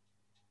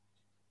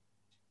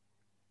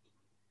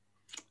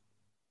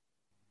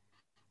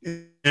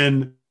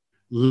 And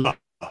love,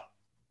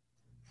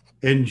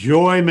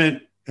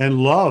 enjoyment and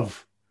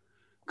love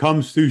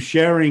comes through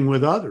sharing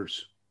with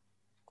others.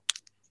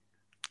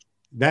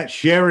 That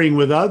sharing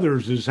with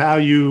others is how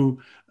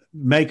you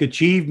make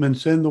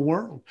achievements in the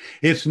world.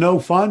 It's no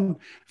fun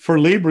for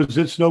Libras.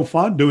 It's no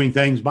fun doing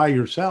things by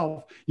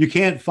yourself. You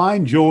can't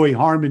find joy,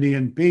 harmony,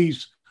 and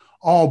peace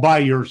all by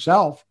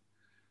yourself.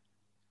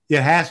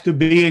 It has to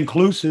be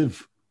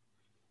inclusive.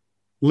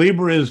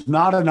 Libra is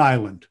not an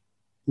island.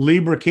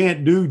 Libra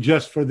can't do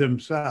just for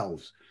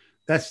themselves.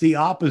 That's the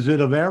opposite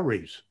of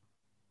Aries.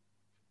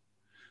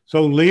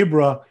 So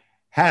Libra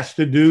has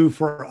to do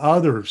for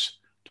others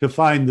to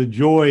find the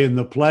joy and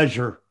the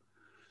pleasure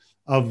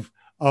of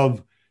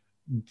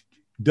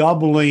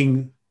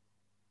doubling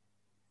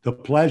the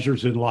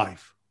pleasures in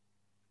life,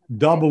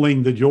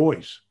 doubling the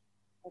joys,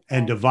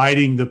 and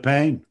dividing the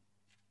pain.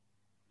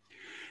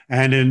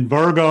 And in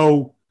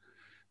Virgo,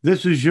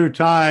 this is your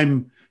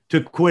time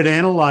to quit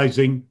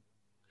analyzing,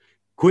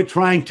 quit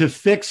trying to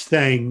fix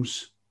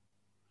things,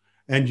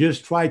 and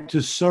just try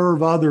to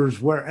serve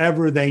others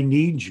wherever they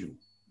need you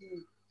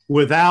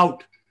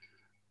without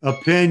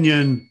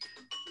opinion,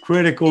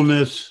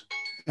 criticalness,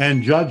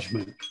 and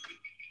judgment.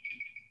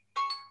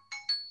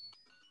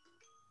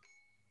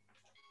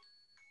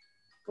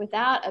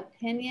 Without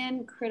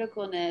opinion,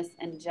 criticalness,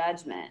 and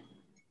judgment.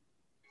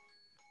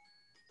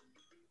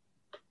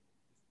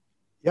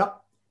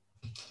 Yep.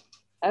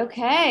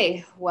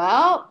 Okay.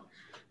 Well,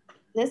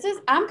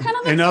 I'm kind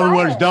of in excited. other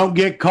words, don't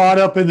get caught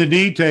up in the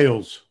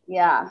details.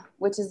 Yeah,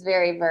 which is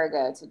very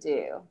Virgo to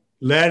do.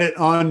 Let it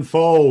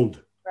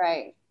unfold.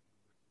 Right.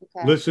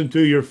 Okay. Listen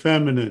to your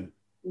feminine.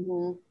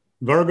 Mm-hmm.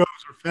 Virgos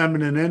are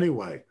feminine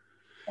anyway.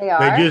 They are?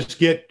 They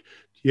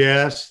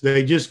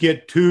just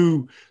get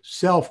too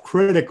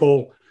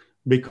self-critical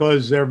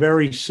because they're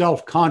very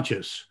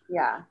self-conscious.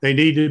 Yeah. They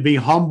need to be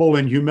humble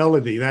and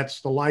humility.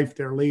 That's the life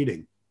they're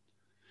leading.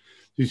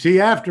 You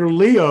see, after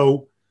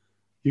Leo,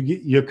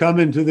 you come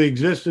into the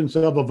existence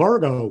of a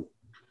Virgo,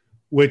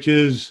 which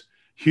is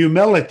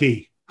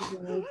humility.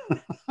 Mm-hmm.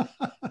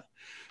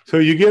 So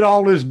you get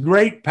all this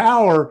great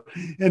power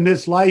in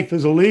this life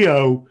as a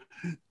Leo.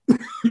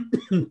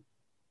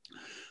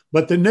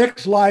 But the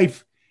next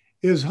life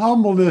is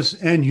humbleness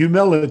and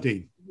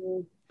humility.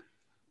 Mm-hmm.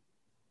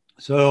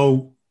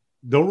 So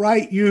the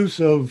right use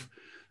of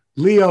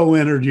Leo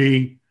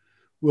energy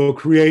will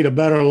create a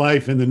better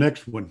life in the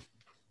next one.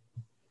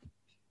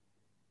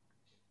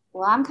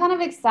 Well, I'm kind of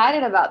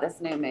excited about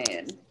this new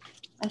moon.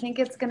 I think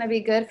it's going to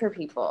be good for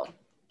people.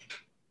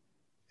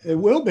 It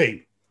will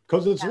be,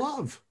 because it's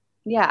love.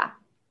 Yeah,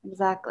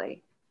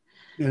 exactly.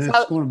 And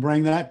it's going to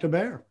bring that to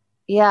bear.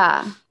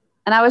 Yeah.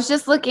 And I was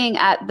just looking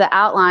at the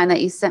outline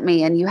that you sent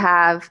me, and you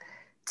have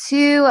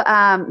two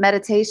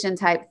meditation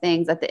type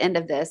things at the end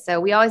of this. So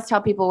we always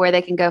tell people where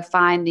they can go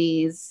find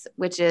these,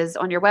 which is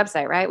on your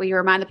website, right? Will you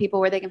remind the people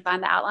where they can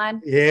find the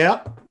outline?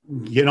 Yeah.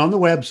 Get on the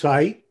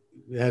website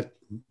at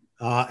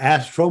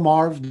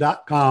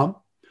astromarv.com.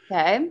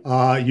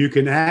 Okay. You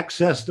can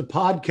access the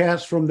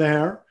podcast from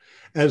there.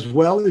 as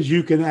well as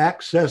you can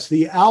access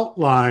the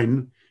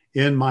outline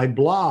in my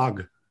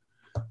blog,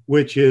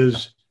 which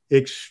is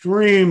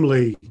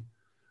extremely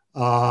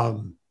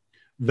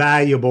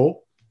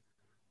valuable,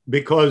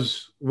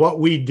 because what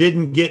we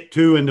didn't get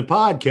to in the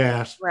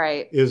podcast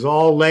is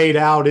all laid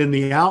out in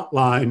the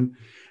outline.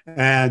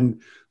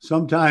 And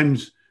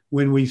sometimes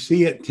when we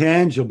see it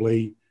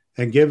tangibly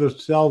and give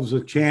ourselves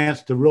a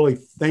chance to really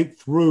think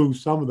through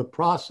some of the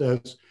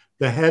process,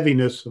 the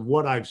heaviness of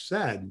what I've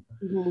said,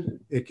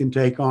 it can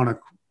take on a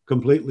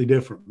completely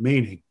different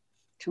meaning.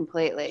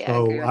 Completely.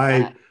 So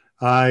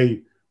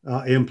I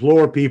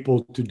implore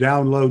people to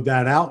download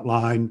that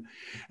outline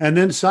and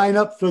then sign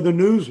up for the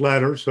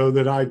newsletter so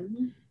that I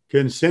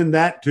can send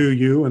that to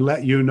you and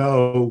let you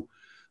know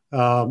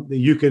that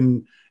you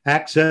can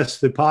access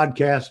the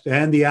podcast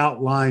and the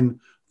outline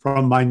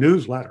from my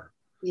newsletter.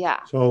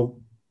 Yeah. So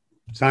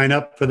sign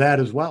up for that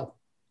as well.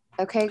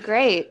 Okay,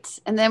 great.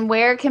 And then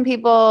where can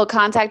people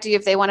contact you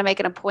if they want to make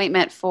an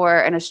appointment for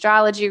an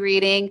astrology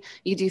reading?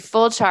 You do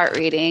full chart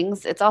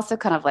readings. It's also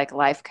kind of like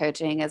life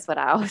coaching is what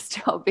I always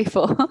tell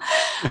people.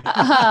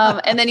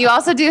 And then you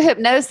also do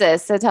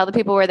hypnosis. So tell the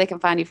people where they can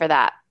find you for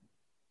that.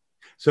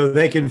 So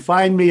they can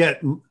find me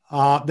at,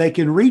 they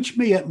can reach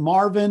me at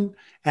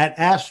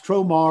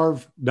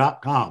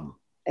marvin@astromarv.com.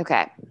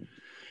 Okay.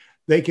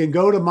 They can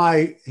go to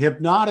my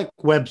hypnotic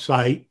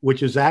website,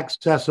 which is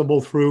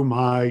accessible through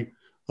my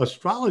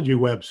astrology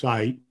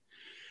website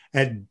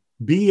at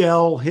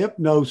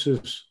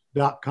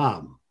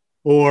blhypnosis.com,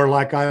 or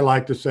like I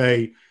like to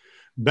say,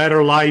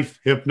 Better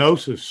Life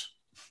Hypnosis.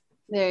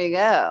 There you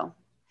go.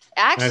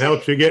 Actually, that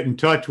helps you get in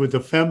touch with the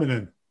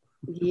feminine.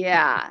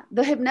 Yeah.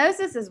 The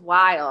hypnosis is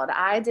wild.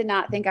 I did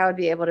not think I would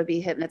be able to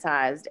be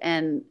hypnotized,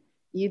 and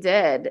you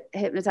did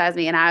hypnotize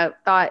me. And I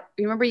thought,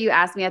 remember you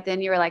asked me at the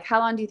end, you were like, how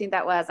long do you think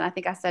that was? And I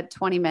think I said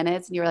 20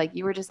 minutes, and you were like,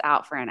 you were just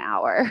out for an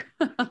hour.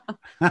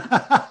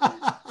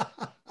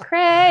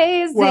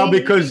 Crazy. Well,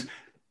 because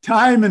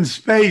time and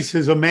space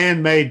is a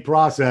man-made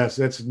process.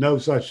 It's no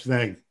such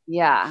thing.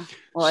 Yeah.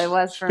 Well, it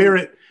was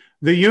spirit.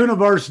 The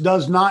universe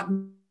does not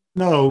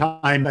know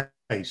time and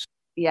space.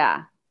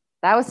 Yeah.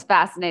 That was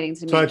fascinating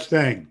to me. Such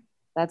thing.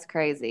 That's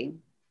crazy.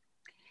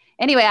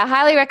 Anyway, I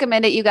highly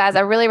recommend it, you guys.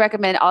 I really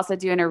recommend also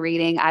doing a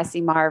reading. I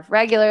see Marv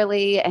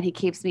regularly, and he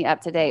keeps me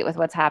up to date with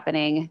what's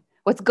happening,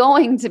 what's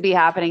going to be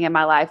happening in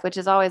my life, which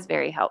is always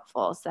very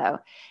helpful. So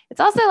it's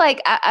also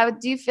like, I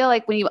do feel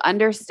like when you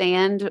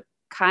understand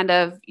kind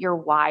of your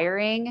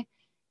wiring,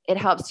 it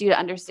helps you to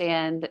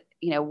understand,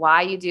 you know,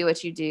 why you do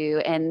what you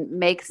do and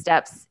make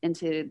steps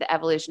into the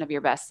evolution of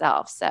your best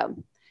self. So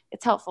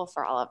it's helpful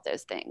for all of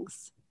those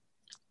things.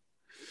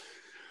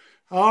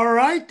 All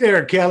right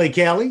there,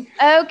 Kelly.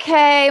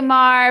 Okay,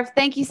 Marv.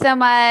 Thank you so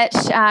much.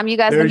 You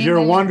guys. There's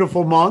your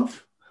wonderful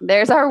month.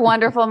 There's our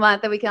wonderful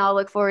month that we can all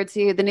look forward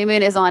to. The new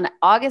moon is on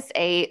August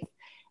 8th.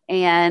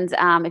 And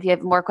if you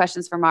have more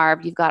questions for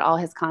Marv, you've got all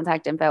his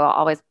contact info. I'll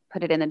always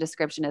put it in the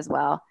description as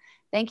well.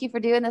 Thank you for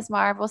doing this,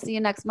 Marv. We'll see you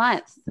next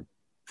month.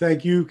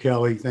 Thank you,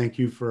 Kelly. Thank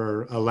you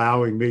for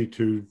allowing me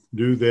to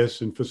do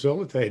this and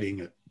facilitating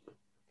it.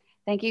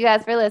 Thank you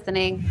guys for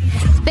listening.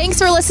 Thanks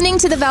for listening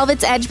to the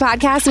Velvet's Edge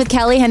podcast with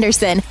Kelly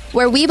Henderson,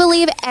 where we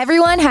believe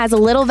everyone has a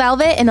little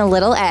velvet and a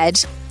little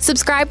edge.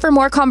 Subscribe for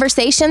more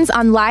conversations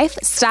on life,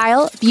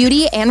 style,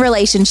 beauty, and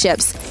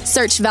relationships.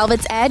 Search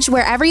Velvet's Edge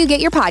wherever you get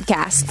your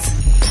podcasts.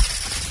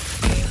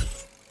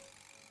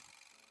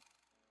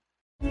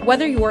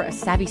 Whether you're a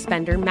savvy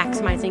spender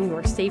maximizing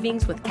your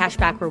savings with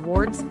cashback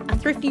rewards, a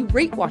thrifty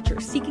rate watcher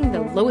seeking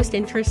the lowest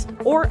interest,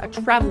 or a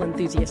travel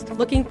enthusiast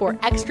looking for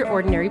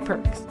extraordinary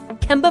perks,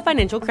 Kemba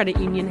Financial Credit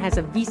Union has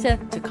a visa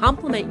to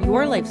complement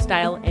your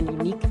lifestyle and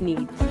unique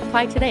needs.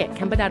 Apply today at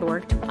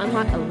Kemba.org to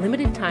unlock a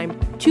limited time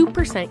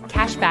 2%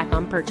 cash back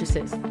on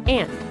purchases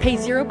and pay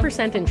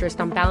 0% interest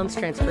on balance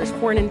transfers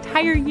for an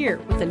entire year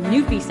with a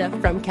new visa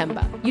from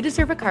Kemba. You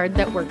deserve a card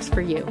that works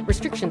for you.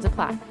 Restrictions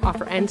apply.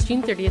 Offer ends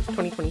June 30th,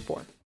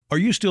 2024. Are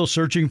you still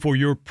searching for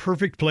your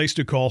perfect place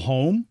to call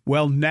home?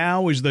 Well,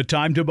 now is the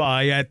time to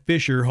buy at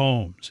Fisher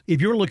Homes. If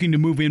you're looking to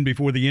move in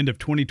before the end of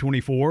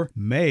 2024,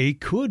 May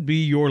could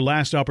be your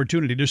last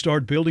opportunity to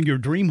start building your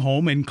dream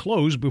home and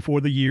close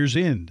before the year's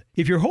end.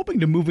 If you're hoping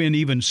to move in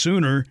even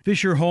sooner,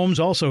 Fisher Homes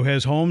also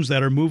has homes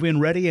that are move-in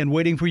ready and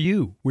waiting for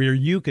you, where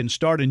you can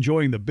start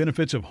enjoying the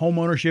benefits of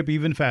homeownership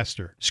even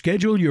faster.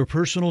 Schedule your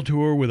personal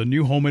tour with a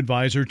new home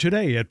advisor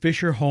today at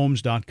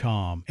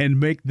FisherHomes.com and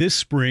make this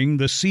spring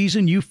the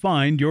season you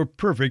find your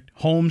perfect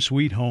home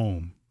sweet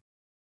home.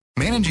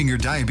 Managing your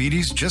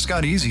diabetes just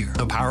got easier.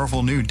 The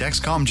powerful new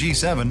Dexcom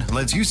G7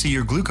 lets you see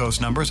your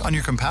glucose numbers on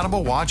your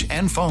compatible watch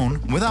and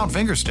phone without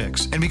finger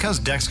sticks. And because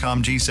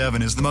Dexcom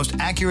G7 is the most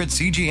accurate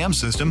CGM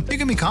system, you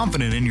can be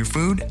confident in your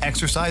food,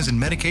 exercise, and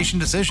medication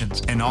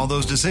decisions. And all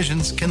those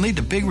decisions can lead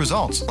to big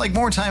results, like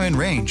more time in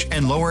range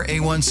and lower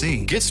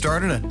A1C. Get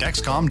started at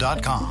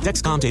Dexcom.com.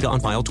 Dexcom data on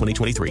file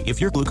 2023. If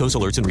your glucose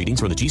alerts and readings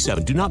from the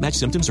G7 do not match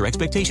symptoms or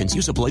expectations,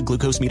 use a blood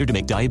glucose meter to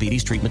make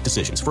diabetes treatment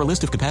decisions. For a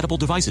list of compatible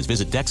devices,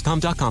 visit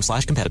Dexcom.com/compatibility.